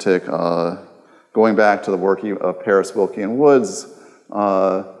arithmetic, going back to the work of Paris, Wilkie, and Woods,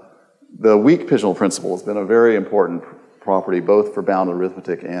 the weak pigeonhole principle has been a very important property both for bound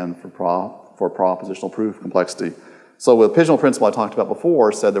arithmetic and for propositional proof complexity. So with pigeonhole principle I talked about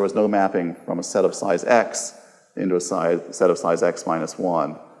before said there was no mapping from a set of size x into a set of size x minus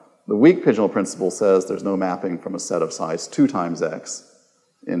 1. The weak pigeonhole principle says there's no mapping from a set of size 2 times x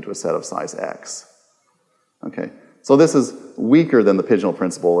into a set of size x. Okay, so this is weaker than the pigeonhole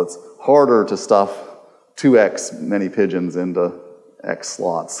principle. It's harder to stuff 2x many pigeons into x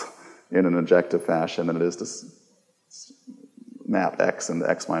slots in an injective fashion than it is to map x into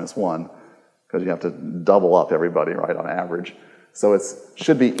x minus 1, because you have to double up everybody, right, on average. So it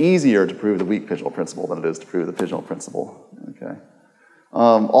should be easier to prove the weak pigeonhole principle than it is to prove the pigeonhole principle. Okay.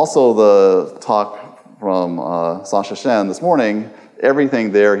 Also, the talk from Sasha Shen this morning,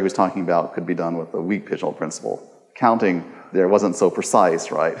 everything there he was talking about could be done with the weak pigeonhole principle. Counting there wasn't so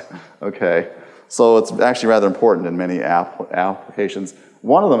precise, right? Okay. So it's actually rather important in many applications.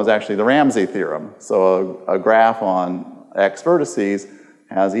 One of them is actually the Ramsey theorem. So a graph on x vertices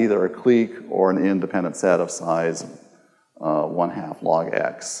has either a clique or an independent set of size 1/2 log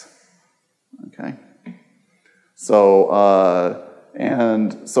x. Okay. So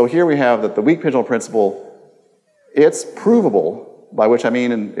so here we have that the weak pigeonhole principle, it's provable, by which I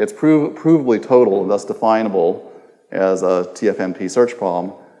mean it's provably total and thus definable as a TFNP search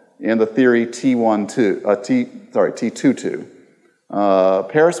problem in the theory T22.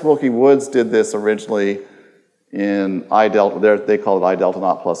 Paris, Wilkie, Woods did this originally in I delta, they call it I delta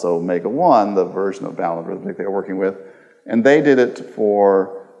naught plus omega 1, the version of bound arithmetic they were working with. And they did it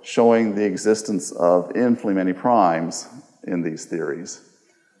for showing the existence of infinitely many primes in these theories.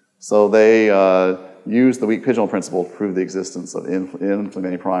 So they used the weak pigeonhole principle to prove the existence of infinitely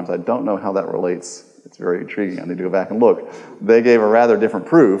many primes. I don't know how that relates. It's very intriguing. I need to go back and look. They gave a rather different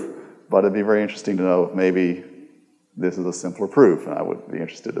proof, but it'd be very interesting to know if maybe this is a simpler proof, and I would be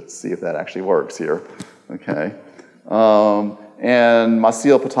interested to see if that actually works here. Okay. And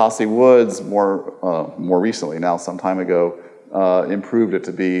Maciel, Patasi, Woods more recently, now some time ago, improved it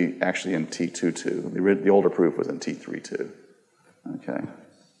to be actually in T22. The older proof was in T32. Okay.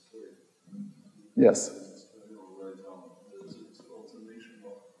 Yes?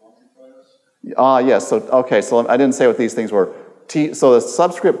 Yes, so, okay, so I didn't say what these things were. So the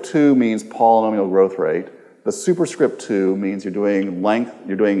subscript 2 means polynomial growth rate. The superscript 2 means you're doing length,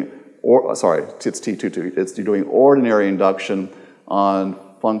 it's T22. You're doing ordinary induction on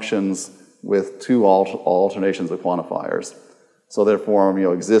functions with 2 alternations of quantifiers. So therefore,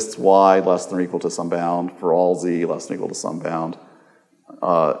 exists y less than or equal to some bound for all z less than or equal to some bound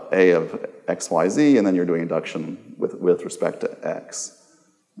a of x, y, z, and then you're doing induction with respect to x.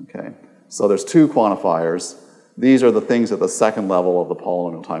 Okay, so there's 2 quantifiers. These are the things at the second level of the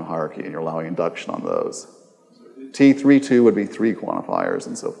polynomial time hierarchy, and you're allowing induction on those. T32 would be 3 quantifiers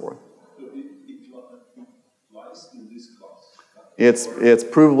and so forth. So it lies in this class? It's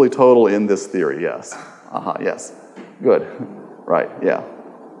provably total in this theory, yes. Yes. Good. Right, yeah.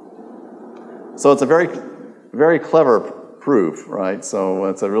 So it's a very, very clever proof, right? So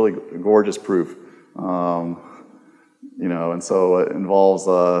it's a really gorgeous proof. And so it involves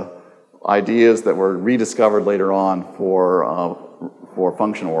ideas that were rediscovered later on for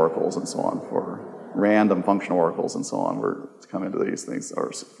function oracles and so on, for random function oracles and so on, were to come into these things,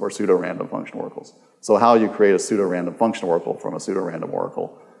 or for pseudo-random function oracles. So how you create a pseudo-random function oracle from a pseudo-random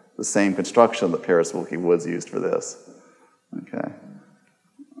oracle, the same construction that Paris, Wilkie, Woods used for this. Okay.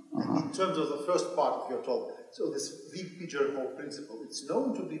 In terms of the first part of your talk, so this weak pigeonhole principle, it's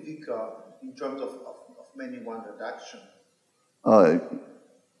known to be weaker in terms of many-one reduction.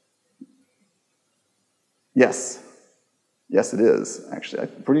 Yes. Yes, it is, actually.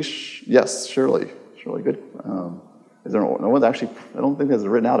 I'm pretty yes, surely. Surely, good. Is there no one actually, I don't think that's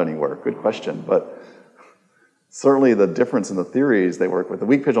written out anywhere. Good question. But certainly the difference in the theories they work with, the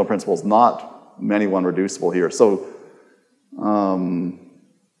weak pigeonhole principle is not many-one reducible here. So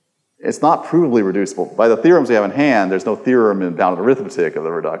it's not provably reducible. By the theorems we have in hand, there's no theorem in bounded arithmetic of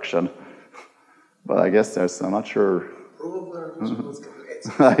the reduction. But I guess I'm not sure. Provably reducible is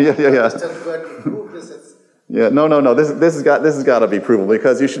Yeah, no. This has got to be provable,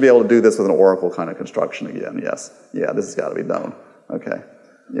 because you should be able to do this with an oracle kind of construction again. Yes. Yeah, this has got to be known. Okay.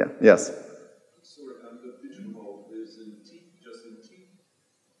 Yeah. Yes. Sorry, and the pigeonhole is in T, just in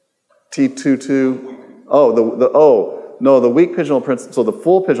T? T22. No, the weak pigeonhole principle. So the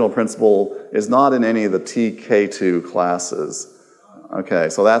full pigeonhole principle is not in any of the TK2 classes. Okay,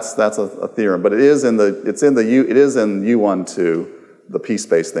 so that's a theorem, but it is in U12. the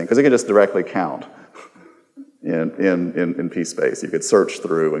p-space thing, because you can just directly count in p-space. You could search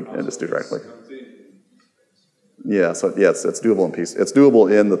through and just do directly. Yeah, so yes, it's doable in p-space. It's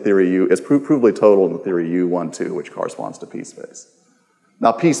doable in the theory U. It's provably total in the theory U12, which corresponds to p-space.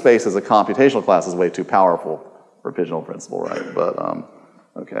 Now, p-space as a computational class is way too powerful for pigeonhole principle, right? But,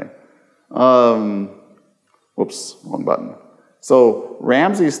 okay. Whoops, wrong button. So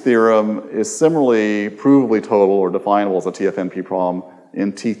Ramsey's theorem is similarly provably total or definable as a TFNP problem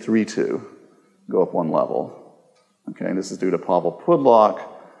in T32. Go up one level. Okay, and this is due to Pavel Pudlak.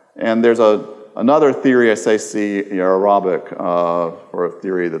 And there's another theory, I say C, Arabic, for a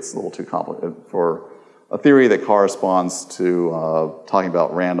theory that's a little too complicated, for a theory that corresponds to talking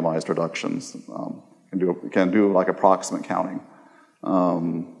about randomized reductions. Can do like approximate counting.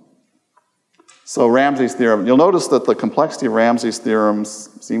 So Ramsey's theorem, you'll notice that the complexity of Ramsey's theorems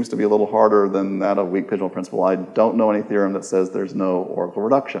seems to be a little harder than that of weak pigeonhole principle. I don't know any theorem that says there's no oracle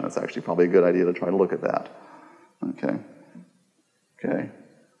reduction. It's actually probably a good idea to try to look at that. Okay. Okay.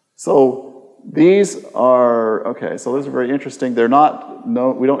 So these are, okay, so those are very interesting. They're not,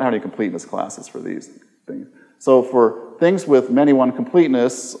 no, we don't have any completeness classes for these things. So for things with many one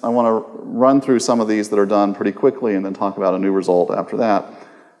completeness, I want to run through some of these that are done pretty quickly and then talk about a new result after that.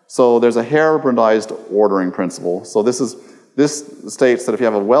 So there's a Herbernized ordering principle. So this states that if you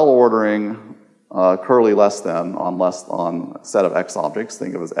have a well-ordering curly less than on a set of x objects,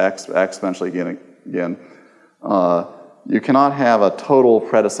 think of it as x exponentially again, you cannot have a total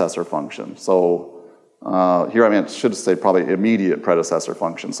predecessor function. So here I should say probably immediate predecessor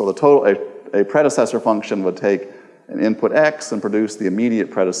function. So a predecessor function would take an input x and produce the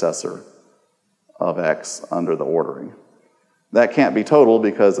immediate predecessor of x under the ordering. That can't be total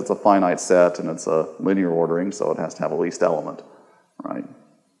because it's a finite set and it's a linear ordering, so it has to have a least element, right?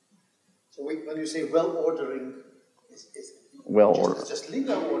 So when you say well-ordering, it's just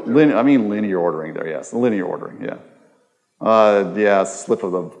linear ordering? Linear ordering there, yes. Linear ordering, yeah. Yeah, slip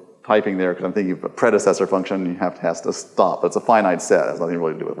of the typing there because I'm thinking of a predecessor function, you has to stop. It's a finite set. It has nothing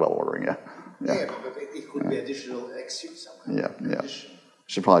really to do with well-ordering, yeah. Yeah, but it could be additional x somehow. Yeah.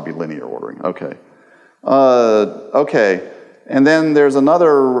 Should probably be linear ordering, okay. Okay. And then there's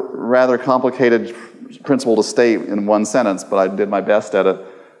another rather complicated principle to state in one sentence, but I did my best at it,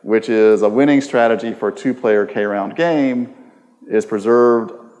 which is a winning strategy for a two-player k-round game is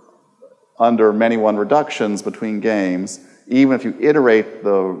preserved under many one reductions between games, even if you iterate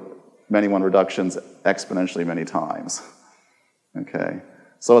the many one reductions exponentially many times. Okay,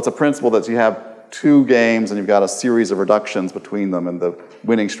 so it's a principle that you have two games and you've got a series of reductions between them, and the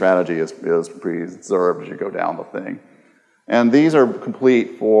winning strategy is preserved as you go down the thing. And these are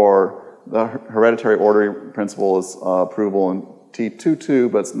complete for the hereditary ordering principle is provable in T22,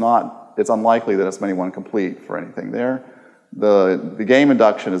 but it's unlikely that it's many one complete for anything there. The game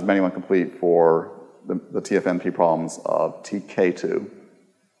induction is many one complete for the TFNP problems of TK2.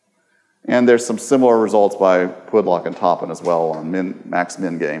 And there's some similar results by Pudlak and Toppin as well on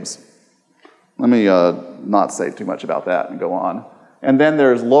max-min games. Let me not say too much about that and go on. And then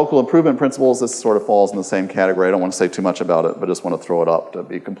there's local improvement principles. This sort of falls in the same category. I don't want to say too much about it, but just want to throw it up to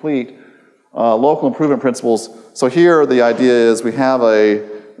be complete. Local improvement principles. So here the idea is we have a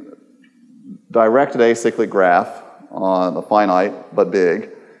directed acyclic graph on a finite but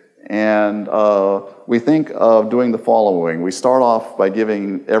big. And we think of doing the following. We start off by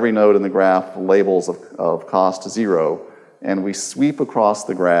giving every node in the graph labels of cost 0, and we sweep across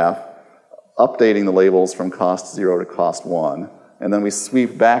the graph, updating the labels from cost 0 to cost 1. And then we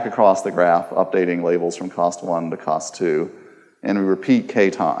sweep back across the graph, updating labels from cost 1 to cost 2, and we repeat k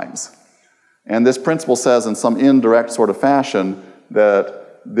times. And this principle says in some indirect sort of fashion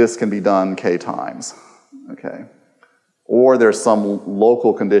that this can be done k times, okay? Or there's some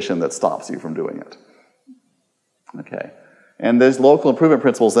local condition that stops you from doing it, okay? And these local improvement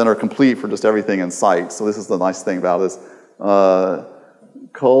principles then are complete for just everything in sight. So this is the nice thing about this.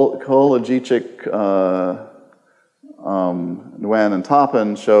 Kolajičić, Nguyen and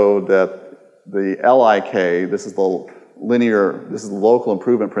Toppin showed that the LIK, this is the local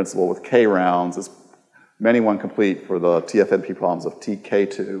improvement principle with k rounds, is many one complete for the TFNP problems of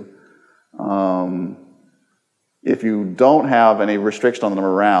TK2. If you don't have any restriction on the number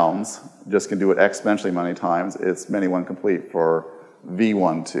of rounds, just can do it exponentially many times, it's many one complete for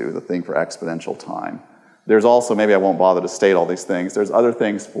V12, the thing for exponential time. There's also, maybe I won't bother to state all these things, there's other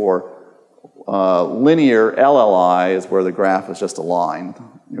things for linear LLI is where the graph is just a line.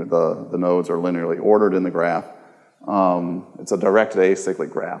 The nodes are linearly ordered in the graph. It's a directed acyclic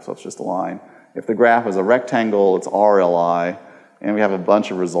graph, so it's just a line. If the graph is a rectangle, it's RLI, and we have a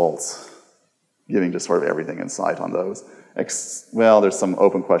bunch of results giving just sort of everything in sight on those. Well, there's some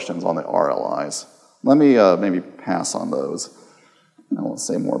open questions on the RLIs. Let me maybe pass on those. I won't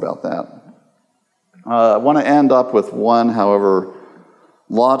say more about that. I want to end up with one, however,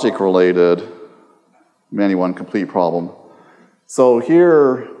 logic-related, many one complete problem. So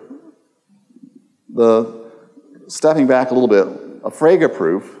here, stepping back a little bit, a Frege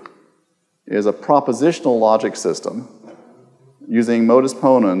proof is a propositional logic system using modus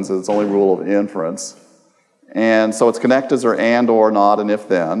ponens as its only rule of inference. And so its connectors are and, or, not, and if,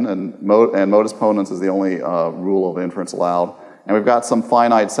 then, and modus ponens is the only rule of inference allowed. And we've got some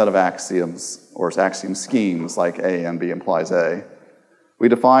finite set of axioms, or axiom schemes, like A and B implies A. We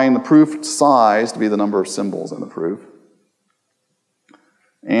define the proof size to be the number of symbols in the proof.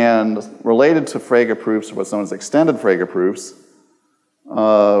 And related to Frege proofs are what's known as extended Frege proofs,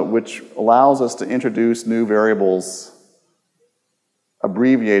 which allows us to introduce new variables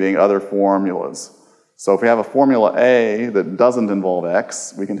abbreviating other formulas. So if we have a formula A that doesn't involve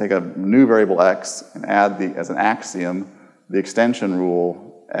x, we can take a new variable x and add as an axiom the extension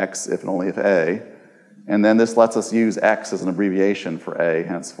rule x if and only if A. And then this lets us use x as an abbreviation for A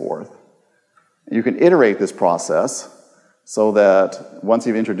henceforth. You can iterate this process so that once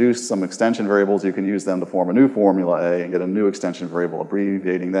you've introduced some extension variables, you can use them to form a new formula A and get a new extension variable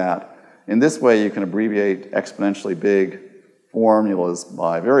abbreviating that. In this way, you can abbreviate exponentially big formulas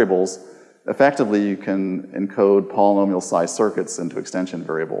by variables. Effectively, you can encode polynomial-sized circuits into extension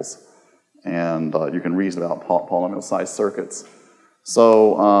variables. And you can reason about polynomial-sized circuits.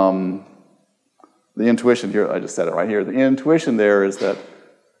 So the intuition here, I just said it right here, the intuition there is that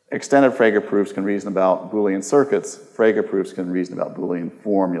extended Frege proofs can reason about Boolean circuits. Frege proofs can reason about Boolean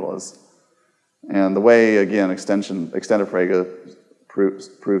formulas. And the way, again, extended Frege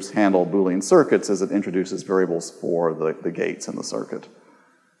proofs handle Boolean circuits is it introduces variables for the gates in the circuit.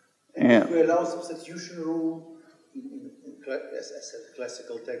 And if we allow substitution rule as a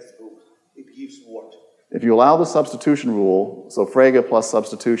classical textbook, it gives what? If you allow the substitution rule, so Frege plus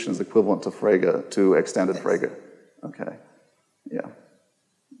substitution is equivalent to extended Frege. Okay, yeah.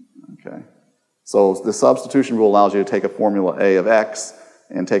 Okay. So the substitution rule allows you to take a formula A of x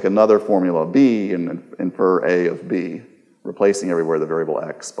and take another formula B and infer A of B, replacing everywhere the variable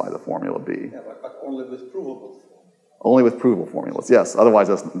x by the formula B. Yeah, but only with provable formulas. Only with provable formulas, yes. Otherwise,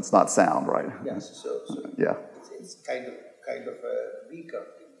 it's not sound, right? Yes, so yeah. It's kind of a weaker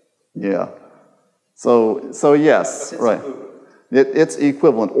thing. Yeah. So yes, but it's right. equivalent. It's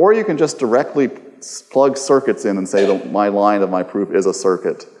equivalent. Or you can just directly plug circuits in and say that my line of my proof is a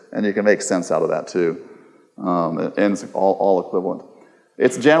circuit. And you can make sense out of that too. And it's all equivalent.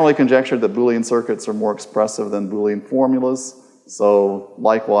 It's generally conjectured that Boolean circuits are more expressive than Boolean formulas. So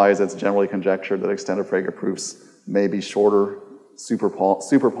likewise, it's generally conjectured that extended Frege proofs may be shorter, super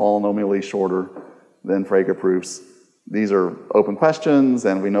polynomially shorter than Frege proofs. These are open questions,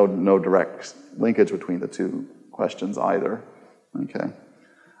 and we know no direct linkage between the two questions either.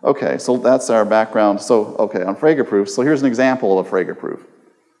 Okay, so that's our background. So, okay, on Frege proofs, so here's an example of a Frege proof.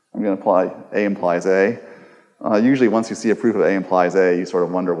 I'm going to apply A implies A. Usually once you see a proof of A implies A, you sort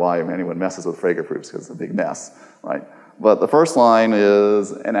of wonder why anyone messes with Frege proofs, because it's a big mess, right? But the first line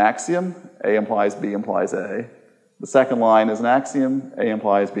is an axiom, A implies B implies A. The second line is an axiom, A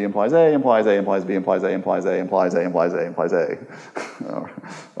implies B implies A, implies A implies B implies A, implies A implies A, implies A implies A.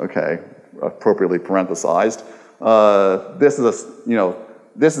 Okay, appropriately parenthesized. This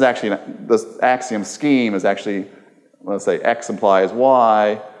is actually, this axiom scheme is actually, let's say X implies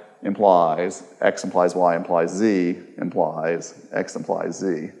Y, implies X implies Y implies Z, implies X implies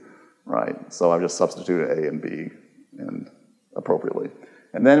Z, right? So I've just substituted A and B appropriately.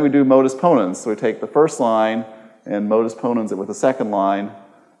 And then we do modus ponens. So we take the first line and modus ponens it with the second line,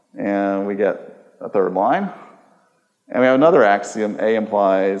 and we get a third line. And we have another axiom, A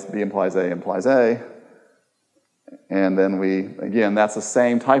implies B implies A implies A. And then again, that's the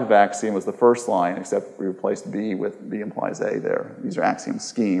same type of axiom as the first line, except we replaced B with B implies A there. These are axiom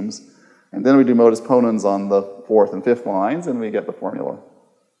schemes. And then we do modus ponens on the fourth and fifth lines, and we get the formula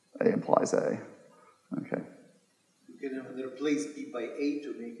A implies A. Okay. You can replace B by A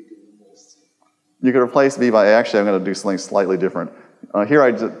to make it even more simple. You could replace B by A. Actually, I'm going to do something slightly different. Here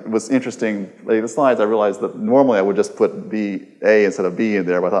was interesting, the slides, I realized that normally I would just put A instead of B in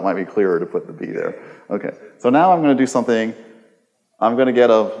there, but I thought it might be clearer to put the B there. Okay, so now I'm going to do something, I'm going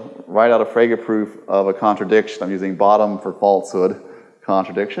to write out a Frege proof of a contradiction. I'm using bottom for falsehood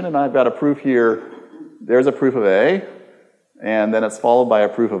contradiction, and I've got a proof here. There's a proof of A, and then it's followed by a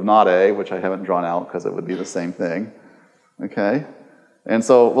proof of not A, which I haven't drawn out because it would be the same thing. Okay, and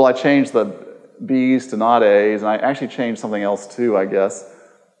so, I changed the B's to not A's, and I actually changed something else too, I guess.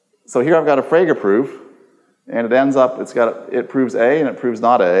 So here I've got a Frege proof, and it ends up, it proves A and it proves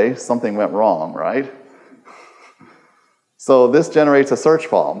not A. Something went wrong, right? So this generates a search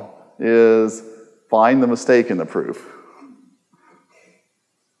problem, is find the mistake in the proof.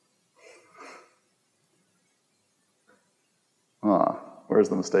 Where's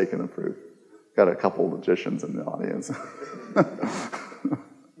the mistake in the proof? Got a couple of logicians in the audience.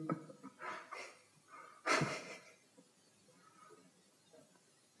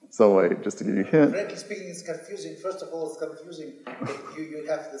 So wait, just to give you a hint. Frankly speaking, it's confusing. First of all, it's confusing that you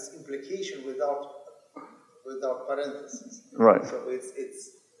have this implication without parentheses. Right. So it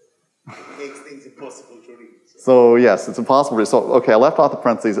makes things impossible to read. So yes, it's impossible to read. So okay, I left off the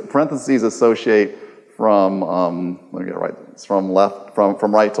parentheses. Parentheses associate from let me get it right. It's from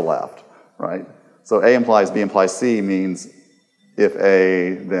right to left, right? So A implies B implies C means if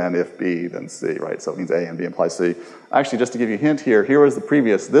A, then if B, then C, right? So it means A and B implies C. Actually, just to give you a hint here was the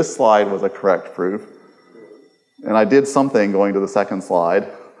previous. This slide was a correct proof. And I did something going to the second slide.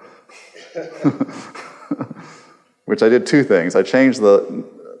 Which I did two things. I changed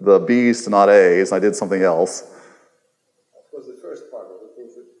the B's to not A's. I did something else. That was the first part of the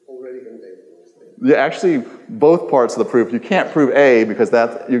proof that already contained the mistake. Yeah, actually, both parts of the proof. You can't prove A because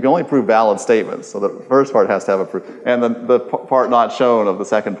you can only prove valid statements. So the first part has to have a proof. And the part not shown of the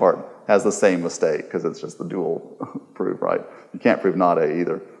second part has the same mistake because it's just the dual proof, right? You can't prove not A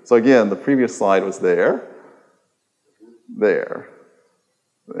either. So again, the previous slide was there. There.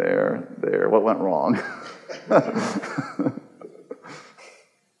 What went wrong?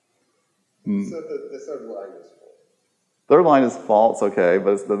 So the third line is false. Third line is false, okay,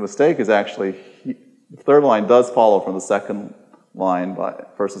 but the mistake is actually, the third line does follow from the second line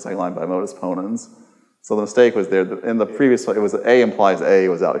first and second line by modus ponens. So the mistake was there. In the previous one, it was A implies A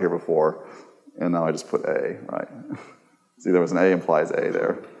was out here before, and now I just put A, right? See, there was an A implies A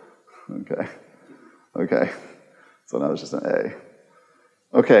there. Okay. So now it's just an A.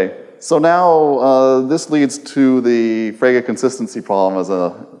 Okay, so now this leads to the Frege consistency problem as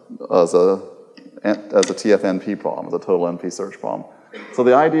a TFNP problem, as a total NP search problem. So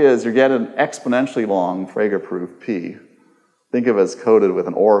the idea is you get an exponentially long Frege proof P. Think of it as coded with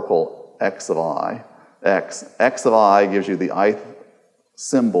an oracle X of I. X of I gives you the ith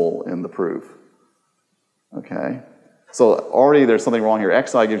symbol in the proof. Okay? So already there's something wrong here.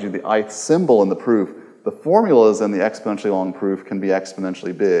 Xi gives you the ith symbol in the proof. The formulas in the exponentially long proof can be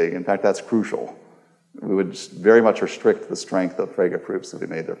exponentially big. In fact, that's crucial. We would very much restrict the strength of Frege proofs if we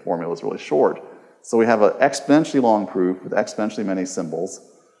made their formulas really short. So we have an exponentially long proof with exponentially many symbols,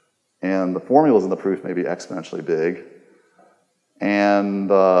 and the formulas in the proof may be exponentially big. And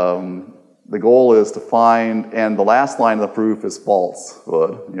the goal is to find, and the last line of the proof is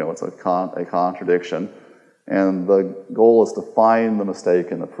falsehood. It's a contradiction. And the goal is to find the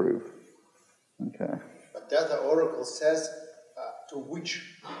mistake in the proof. Okay. But that the oracle says to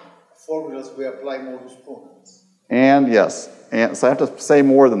which formulas we apply modus ponens. And yes, so I have to say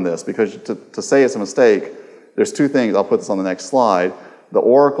more than this because to say it's a mistake, there's two things. I'll put this on the next slide. The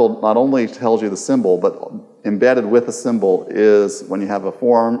oracle not only tells you the symbol, but embedded with the symbol is when you have a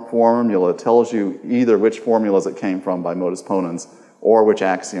formula, it tells you either which formulas it came from by modus ponens or which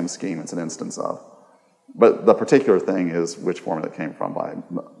axiom scheme it's an instance of. But the particular thing is which formula it came from by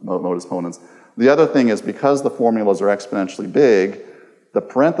modus ponens. The other thing is because the formulas are exponentially big, the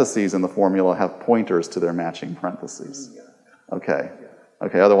parentheses in the formula have pointers to their matching parentheses. Okay.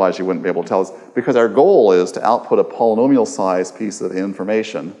 Okay, otherwise you wouldn't be able to tell us. Because our goal is to output a polynomial-sized piece of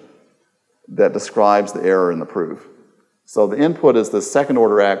information that describes the error in the proof. So the input is the second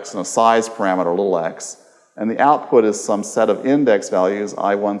order x and a size parameter, little x, and the output is some set of index values,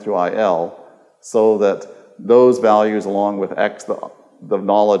 I1 through IL, so that those values along with x, the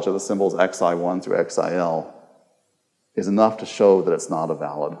knowledge of the symbols xi1 through xil, is enough to show that it's not a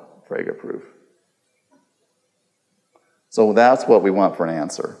valid Frege proof. So that's what we want for an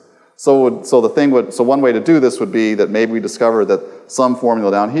answer. So one way to do this would be that maybe we discover that some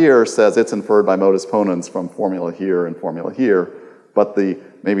formula down here says it's inferred by modus ponens from formula here and formula here, but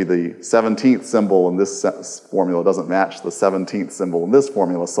maybe the 17th symbol in this formula doesn't match the 17th symbol in this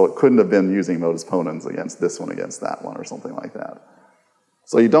formula, so it couldn't have been using modus ponens against this one against that one or something like that.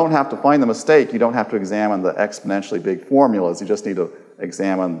 So you don't have to find the mistake, you don't have to examine the exponentially big formulas, you just need to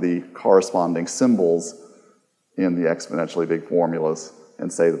examine the corresponding symbols in the exponentially big formulas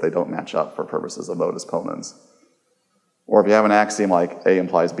and say that they don't match up for purposes of modus ponens. Or if you have an axiom like A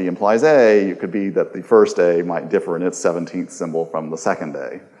implies B implies A, it could be that the first A might differ in its 17th symbol from the second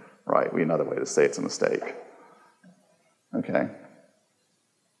A, right? Another way to say it's a mistake. Okay.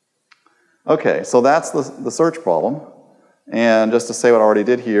 Okay, so that's the search problem. And just to say what I already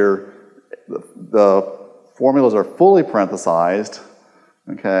did here, the formulas are fully parenthesized,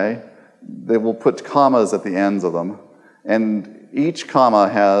 okay? They will put commas at the ends of them, and each comma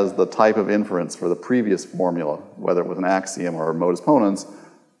has the type of inference for the previous formula, whether it was an axiom or modus ponens,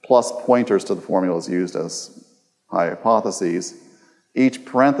 plus pointers to the formulas used as hypotheses. Each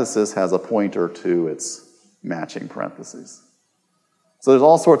parenthesis has a pointer to its matching parentheses. So there's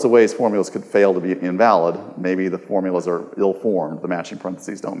all sorts of ways formulas could fail to be invalid. Maybe the formulas are ill-formed, the matching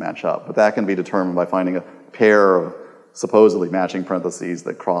parentheses don't match up. But that can be determined by finding a pair of supposedly matching parentheses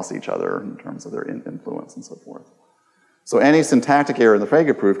that cross each other in terms of their influence and so forth. So any syntactic error in the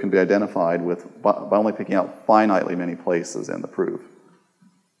Frege proof can be identified by only picking out finitely many places in the proof.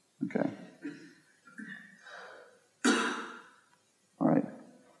 Okay. All right.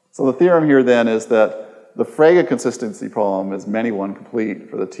 So the theorem here then is that the Frege consistency problem is many one complete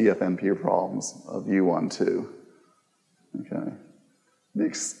for the TFNP problems of U12. Okay. The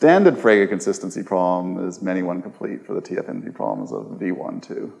extended Frege consistency problem is many one complete for the TFNP problems of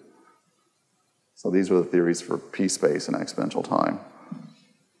V12. So these are the theories for P space and exponential time.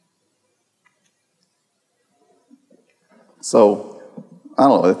 So, I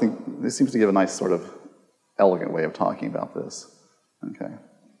don't know, I think this seems to give a nice sort of elegant way of talking about this. Okay.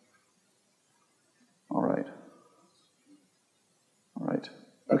 All right. All right.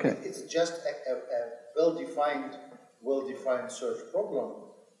 Okay. It's just a well-defined search problem.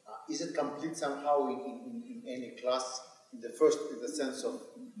 Is it complete somehow in any class in the sense of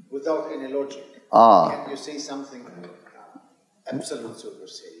without any logic? Can you say something absolute, so to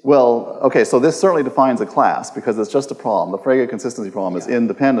say? Well, okay, so this certainly defines a class because it's just a problem. The Frege consistency problem is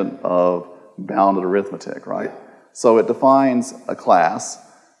independent of bounded arithmetic, right? Yeah. So it defines a class.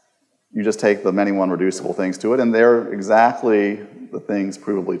 You just take the many one reducible things to it, and they're exactly the things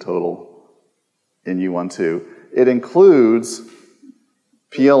provably total in U12. It includes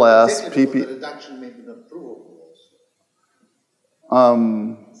PLS, PP. The reduction may be not provable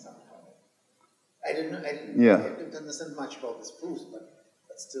also. I didn't understand much about this proof, but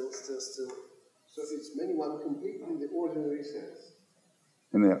still. So it's many one complete in the ordinary sense.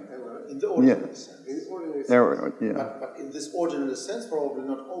 In the ordinary sense. In the ordinary sense. But in this ordinary sense, probably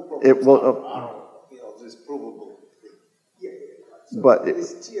not all problems are this provable. Yeah. So but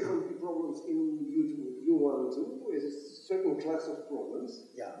these TFNP problems in U12 is a certain class of problems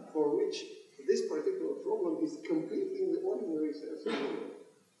for which this particular problem is complete in the ordinary sense.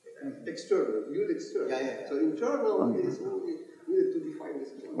 External, viewed external. So internal is only needed to define this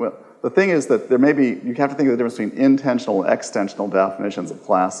problem. Well, the thing is that there may be, you have to think of the difference between intentional and extensional definitions of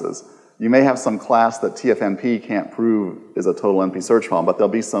classes. You may have some class that TFNP can't prove is a total NP search problem, but there'll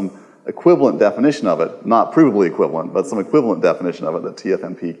be some equivalent definition of it, not provably equivalent, but some equivalent definition of it that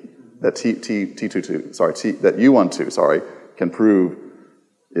TFNP, that that U12, can prove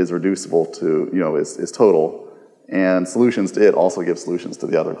is reducible to, is total. And solutions to it also give solutions to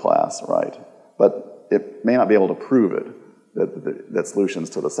the other class, right? But it may not be able to prove it, that solutions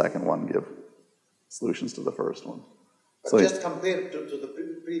to the second one give solutions to the first one. But so just compared to the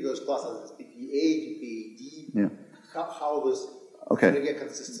previous classes, PPA, PPAD, how this Frege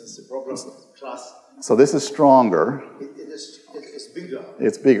consistency problem class. So this is stronger. It's bigger.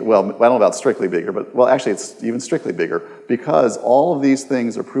 It's bigger. Well, I don't know about strictly bigger, but well, actually, it's even strictly bigger because all of these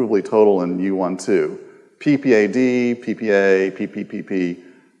things are provably total in U12. PPAD, PPA, PPPP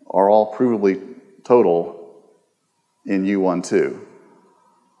are all provably total in U12.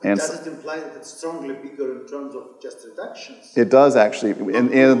 And does it imply that it's strongly bigger in terms of just reductions? It does actually.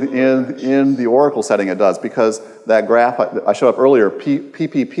 In the Oracle setting, it does, because that graph I showed up earlier,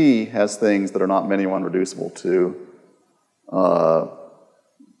 PPP has things that are not many one reducible to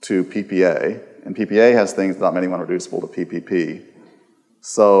PPA, and PPA has things not many one reducible to PPP.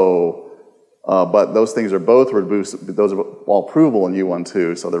 So, but those things are both reducible. Those are all provable in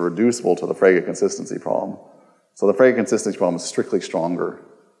U12, so they're reducible to the Frege consistency problem. So the Frege consistency problem is strictly stronger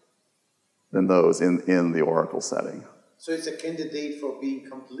than those in the Oracle setting. So it's a candidate for being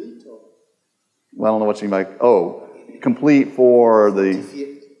complete? Or? Well, I don't know what you mean by, complete for the...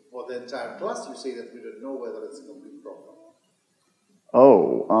 For the entire class, you say that we don't know whether it's a complete problem.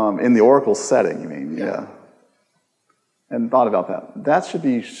 Oh, in the Oracle setting, you mean, yeah. And thought about that. That should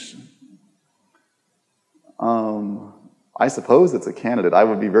be... I suppose it's a candidate. I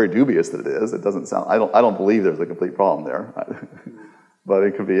would be very dubious that it is. It doesn't sound... I don't believe there's a complete problem there. But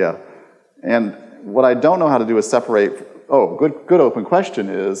it could be, yeah. And what I don't know how to do is separate, good open question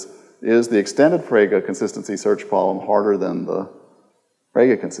is the extended Frege consistency search problem harder than the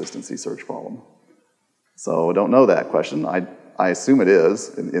Frege consistency search problem? So I don't know that question. I assume it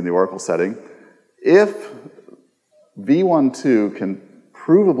is in the Oracle setting. If V12 can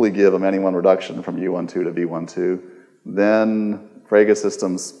provably give a many-one reduction from U12 to V12, then Frege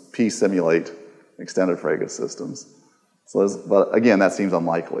systems P-simulate extended Frege systems. So, but again, that seems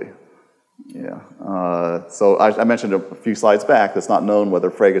unlikely. Yeah. So I mentioned a few slides back, it's not known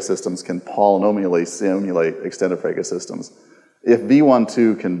whether Frege systems can polynomially simulate extended Frege systems. If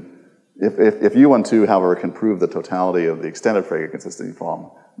V12 can, if U12, however, can prove the totality of the extended Frege consistency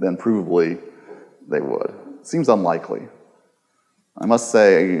problem, then provably they would. Seems unlikely. I must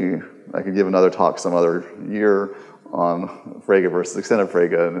say, I could give another talk some other year on Frege versus extended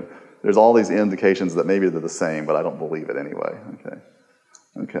Frege, and there's all these indications that maybe they're the same, but I don't believe it anyway.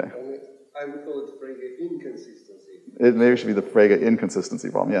 Okay. I would call it Frege inconsistency. It maybe should be the Frege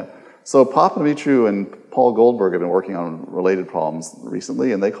inconsistency problem, yeah. So Papamitru and Paul Goldberg have been working on related problems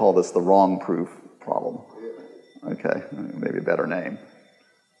recently, and they call this the wrong proof problem. Okay, maybe a better name.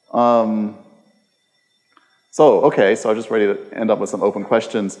 So I'm just ready to end up with some open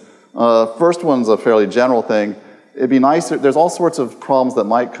questions. First one's a fairly general thing. It'd be nice, there's all sorts of problems that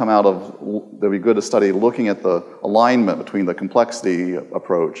might come out of, that'd be good to study looking at the alignment between the complexity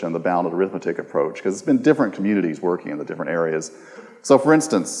approach and the bounded arithmetic approach, because it's been different communities working in the different areas. So for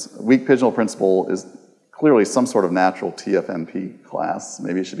instance, weak pigeonhole principle is clearly some sort of natural TFNP class.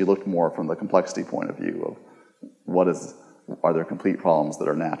 Maybe it should be looked more from the complexity point of view of are there complete problems that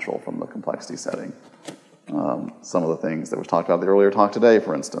are natural from the complexity setting? Some of the things that was talked about in the earlier talk today,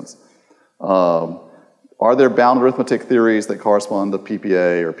 for instance. Are there bounded arithmetic theories that correspond to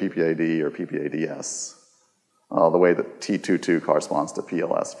PPA or PPAD or PPADS? The way that T22 corresponds to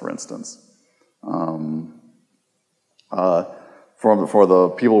PLS, for instance. For the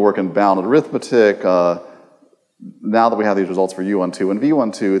people who work in bounded arithmetic, now that we have these results for U12 and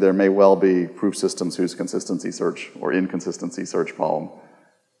V12, there may well be proof systems whose consistency search or inconsistency search problem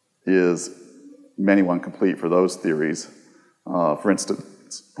is many-one complete for those theories. For instance,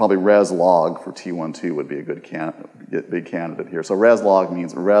 probably res log for T12 would be a good big candidate here. So res log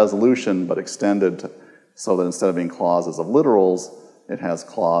means resolution, but extended so that instead of being clauses of literals, it has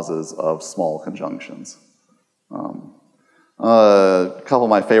clauses of small conjunctions. A couple of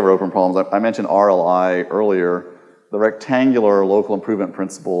my favorite open problems. I mentioned RLI earlier. The rectangular local improvement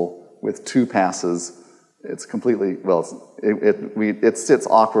principle with two passes. It's completely, well, it sits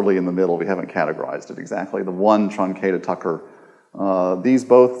awkwardly in the middle. We haven't categorized it exactly. The one truncated Tucker. These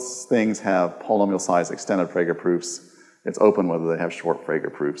both things have polynomial size extended Frege proofs. It's open whether they have short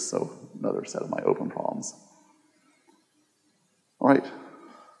Frege proofs, so another set of my open problems. All right.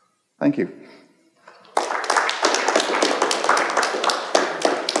 Thank you.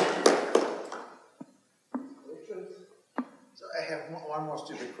 So I have one more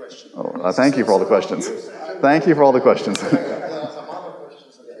stupid question. Oh, thank you for all the questions. Thank you for all the questions. There are some other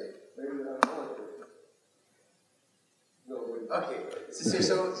questions. Okay.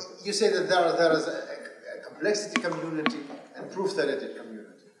 So you say that there is a complexity community and proof-theoretic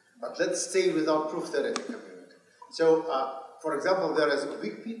community. But let's stay without proof-theoretic community. So, for example, there is a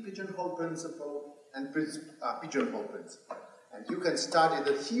weak pigeonhole principle and pigeonhole principle. And you can study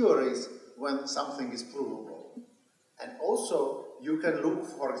the theories when something is provable. And also, you can look,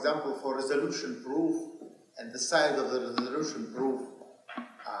 for example, for resolution proof and the size of the resolution proof.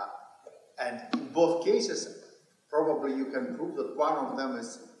 And in both cases, probably you can prove that one of them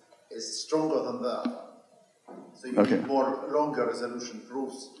is stronger than the other. So you need more longer resolution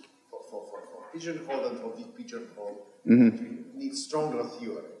proofs for pigeonhole than for weak pigeonhole. You need stronger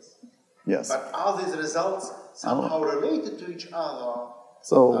theories. Yes. But are these results somehow related to each other?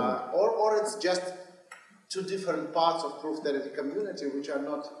 So, or it's just two different parts of proof-theoretic community which are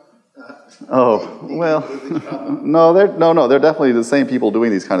not no, they're definitely the same people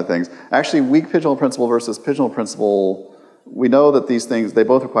doing these kind of things. Actually, weak pigeonhole principle versus pigeonhole principle, we know that these things, they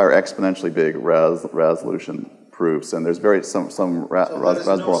both require exponentially big resolution proofs, and there's some there is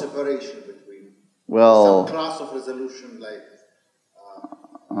no separation between some class of resolution like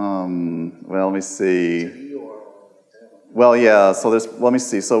well, let me see. Well, yeah, so let me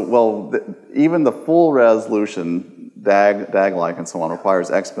see. So, even the full resolution, DAG-like and so on, requires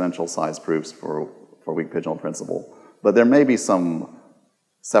exponential size proofs for weak pigeonhole principle. But there may be some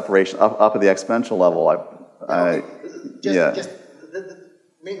separation up at the exponential level.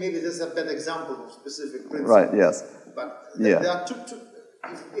 Maybe this is a bad example of specific principles. Right, yes. But there are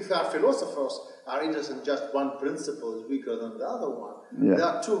if our philosophers are interested in just one principle is weaker than the other one, there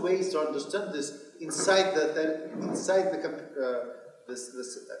are two ways to understand this inside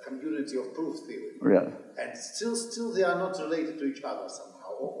this community of proof theory. Yeah. And still they are not related to each other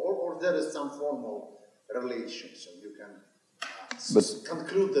somehow, or there is some formal relation. So you can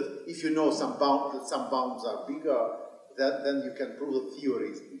conclude that if you know some bounds are bigger, then you can prove the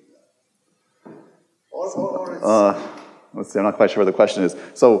theories. Or it's... let's see, I'm not quite sure what the question is.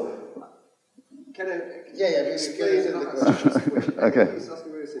 So... Can I explain the question? Okay. Please ask a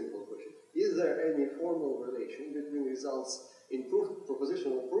very simple question. Is there any formal relation between results in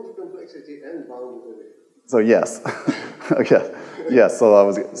propositional proof complexity and bounded relation? So yes. Okay. Yes. So I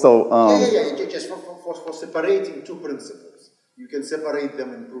was. So. Just for separating two principles, you can separate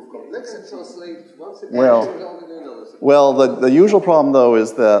them in proof complexity. Translate one separation well, the usual problem though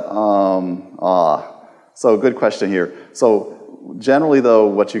is that so good question here. So generally though,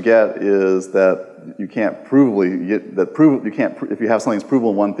 what you get is that you can't provably get that if you have something that's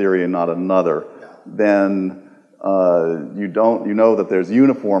provable in one theory and not another, then you know that there's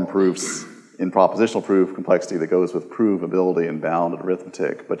uniform proofs in propositional proof complexity that goes with provability and bounded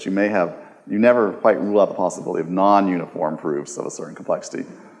arithmetic, but you never quite rule out the possibility of non-uniform proofs of a certain complexity.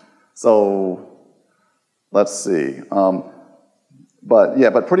 So let's see.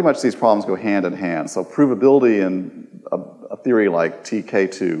 But pretty much these problems go hand in hand. So provability in a theory like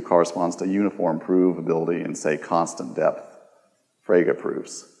TK2 corresponds to uniform provability in, say, constant depth Frege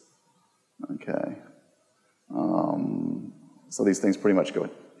proofs. Okay. So these things pretty much go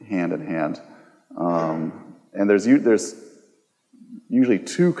hand in hand. And there's usually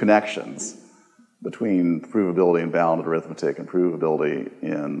two connections between provability in bounded arithmetic and provability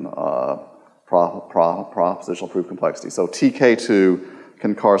in propositional proof complexity. So TK2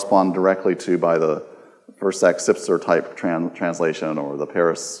 can correspond directly to, by the Versailles-Sipser type translation or the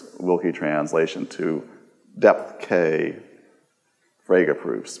Paris-Wilkie translation, to depth K Frege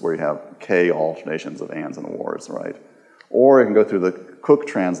proofs, where you have K alternations of ands and ors, right? Or it can go through the Cook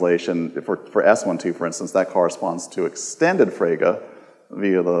translation for S12, for instance. That corresponds to extended Frege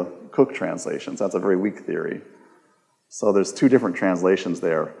via the Cook translations. That's a very weak theory. So there's two different translations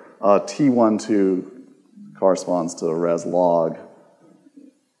there. T12 corresponds to res log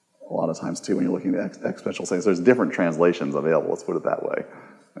a lot of times too when you're looking at exponential things. There's different translations available, let's put it that way.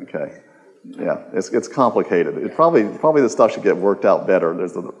 Okay. Yeah, it's complicated. It probably the stuff should get worked out better.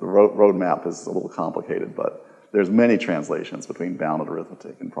 There's the roadmap is a little complicated, but there's many translations between bounded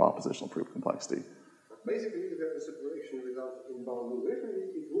arithmetic and propositional proof complexity. Basically, if you have a separation result in bounded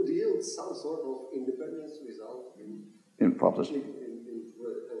arithmetic, it would yield some sort of independence result in proposition.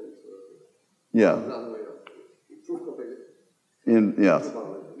 Another way of proof complexity. Yes.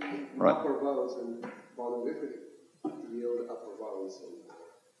 Right. Upper bounds and bounded arithmetic yield upper bounds.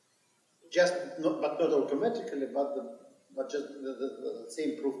 But not automatically, but just the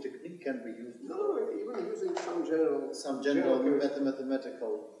same proof technique can be used. No, even using some general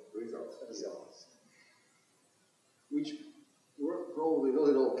mathematical results. Which were probably not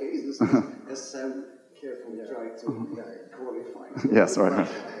in all cases, as Sam carefully tried to qualify. Yes, right.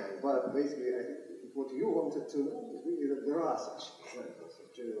 But basically, I think what you wanted to know is really that there are such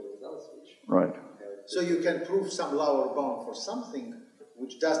general results which... Right. So you can prove some lower bound for something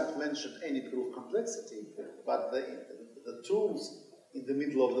which doesn't mention any proof complexity, but the tools in the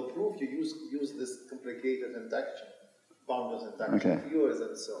middle of the proof, you use this complicated induction, boundless induction theories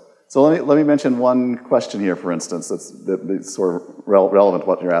and so on. So let me mention one question here, for instance, that's sort of relevant to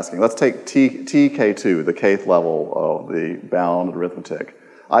what you're asking. Let's take TK2, the kth level of the bounded arithmetic.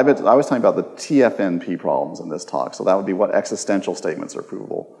 I was talking about the TFNP problems in this talk, so that would be what existential statements are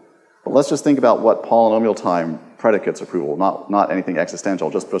provable. But let's just think about what polynomial-time predicates are provable, not anything existential,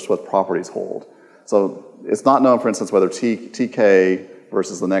 just what properties hold. So it's not known, for instance, whether TK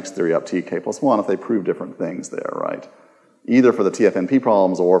versus the next theory up, TK plus 1, if they prove different things there, right? Either for the TFNP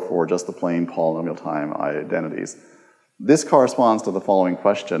problems or for just the plain polynomial-time identities. This corresponds to the following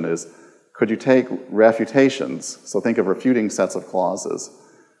question is, could you take refutations, so think of refuting sets of clauses.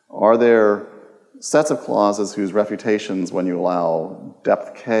 Are there sets of clauses whose refutations, when you allow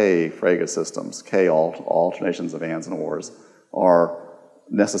depth K Frege systems, K alternations of ands and ors, are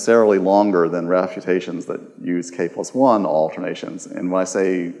necessarily longer than refutations that use K plus 1 alternations? And when I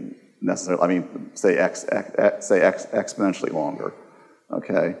say necessarily, I mean say exponentially longer.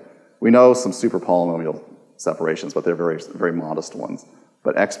 Okay, we know some super polynomial separations, but they're very, very modest ones.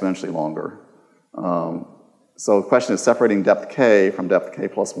 But exponentially longer. So the question is separating depth K from depth K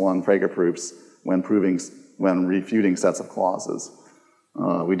plus 1 Frege proofs when refuting sets of clauses.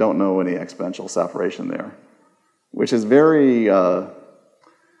 We don't know any exponential separation there, which is very,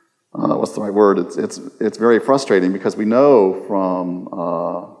 what's the right word? It's very frustrating because we know from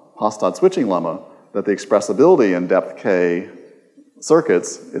Hastad switching lemma that the expressibility in depth K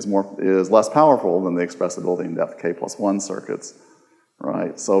circuits is less powerful than the expressibility in depth K plus 1 circuits.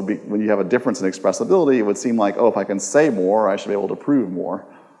 Right, so when you have a difference in expressibility, it would seem like, oh, if I can say more, I should be able to prove more,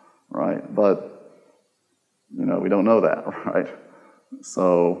 right? But You know, we don't know that, right?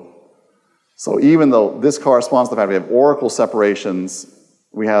 So even though this corresponds to the fact we have oracle separations,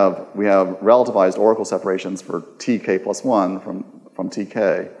 we have relativized oracle separations for tk plus 1 from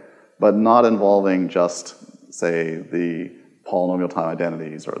tk, but not involving just, say, the polynomial-time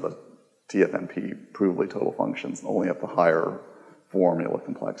identities or the TFNP provably total functions, only at the higher formula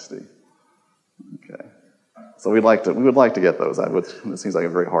complexity. Okay. So we would like to get those. It seems like a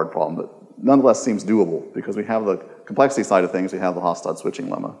very hard problem, but nonetheless seems doable because we have the complexity side of things, we have the Hofstad switching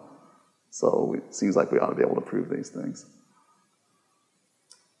lemma. So it seems like we ought to be able to prove these things.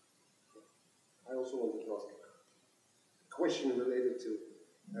 I also wanted to ask a question related to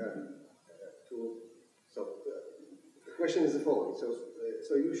the question is the following.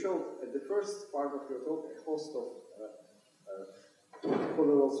 So you showed at the first part of your talk a host of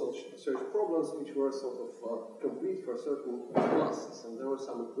polynomial search problems which were sort of complete for certain classes, and there were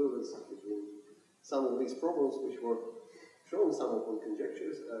some equivalences between some of these problems which were shown somewhat on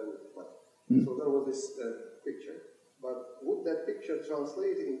conjectures, so there was this picture. But would that picture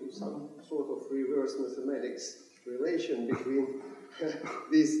translate into some sort of reverse mathematics relation between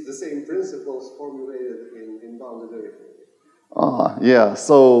the same principles formulated in bounded arithmetic? Yeah,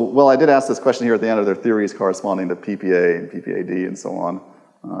 so, well, I did ask this question here at the end of their theories corresponding to PPA and PPAD and so on.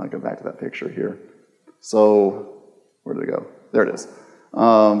 Go back to that picture here. So, where did it go? There it is.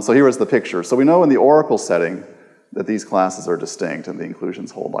 So here is the picture. So we know in the oracle setting that these classes are distinct and the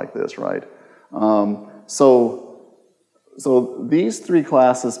inclusions hold like this, right? So these three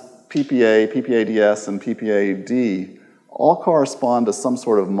classes, PPA, PPADS, and PPAD, all correspond to some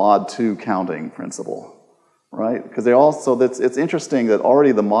sort of mod 2 counting principle, right? Because they also, it's interesting that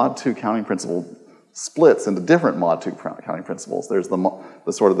already the mod 2 counting principle splits into different mod 2 counting principles. There's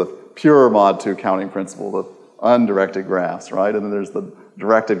the sort of the pure mod 2 counting principle, the undirected graphs, right? And then there's the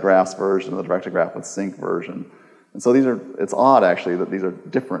directed graphs version, the directed graph with sync version. And so it's odd actually that these are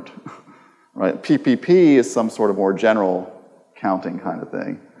different, right? PPP is some sort of more general counting kind of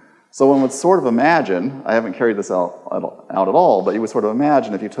thing. So one would sort of imagine, I haven't carried this out at all, but you would sort of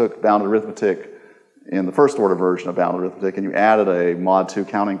imagine if you took bounded arithmetic in the first order version of bounded arithmetic and you added a mod 2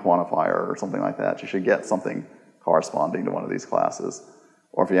 counting quantifier or something like that, you should get something corresponding to one of these classes.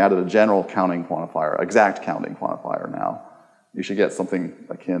 Or if you added a general counting quantifier, exact counting quantifier now, you should get something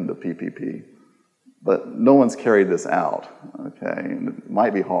akin to PPP. But no one's carried this out, okay? And it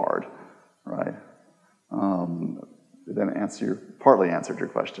might be hard, right? It then partly answered your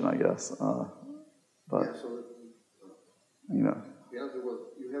question, I guess. But, yeah, so you know. the answer was,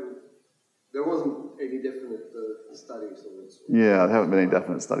 there wasn't any definite studies on this. Yeah, there haven't been any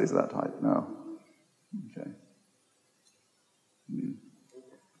definite studies of that type, no. Okay.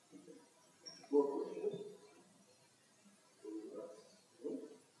 More questions?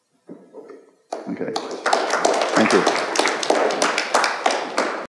 Okay. Thank you.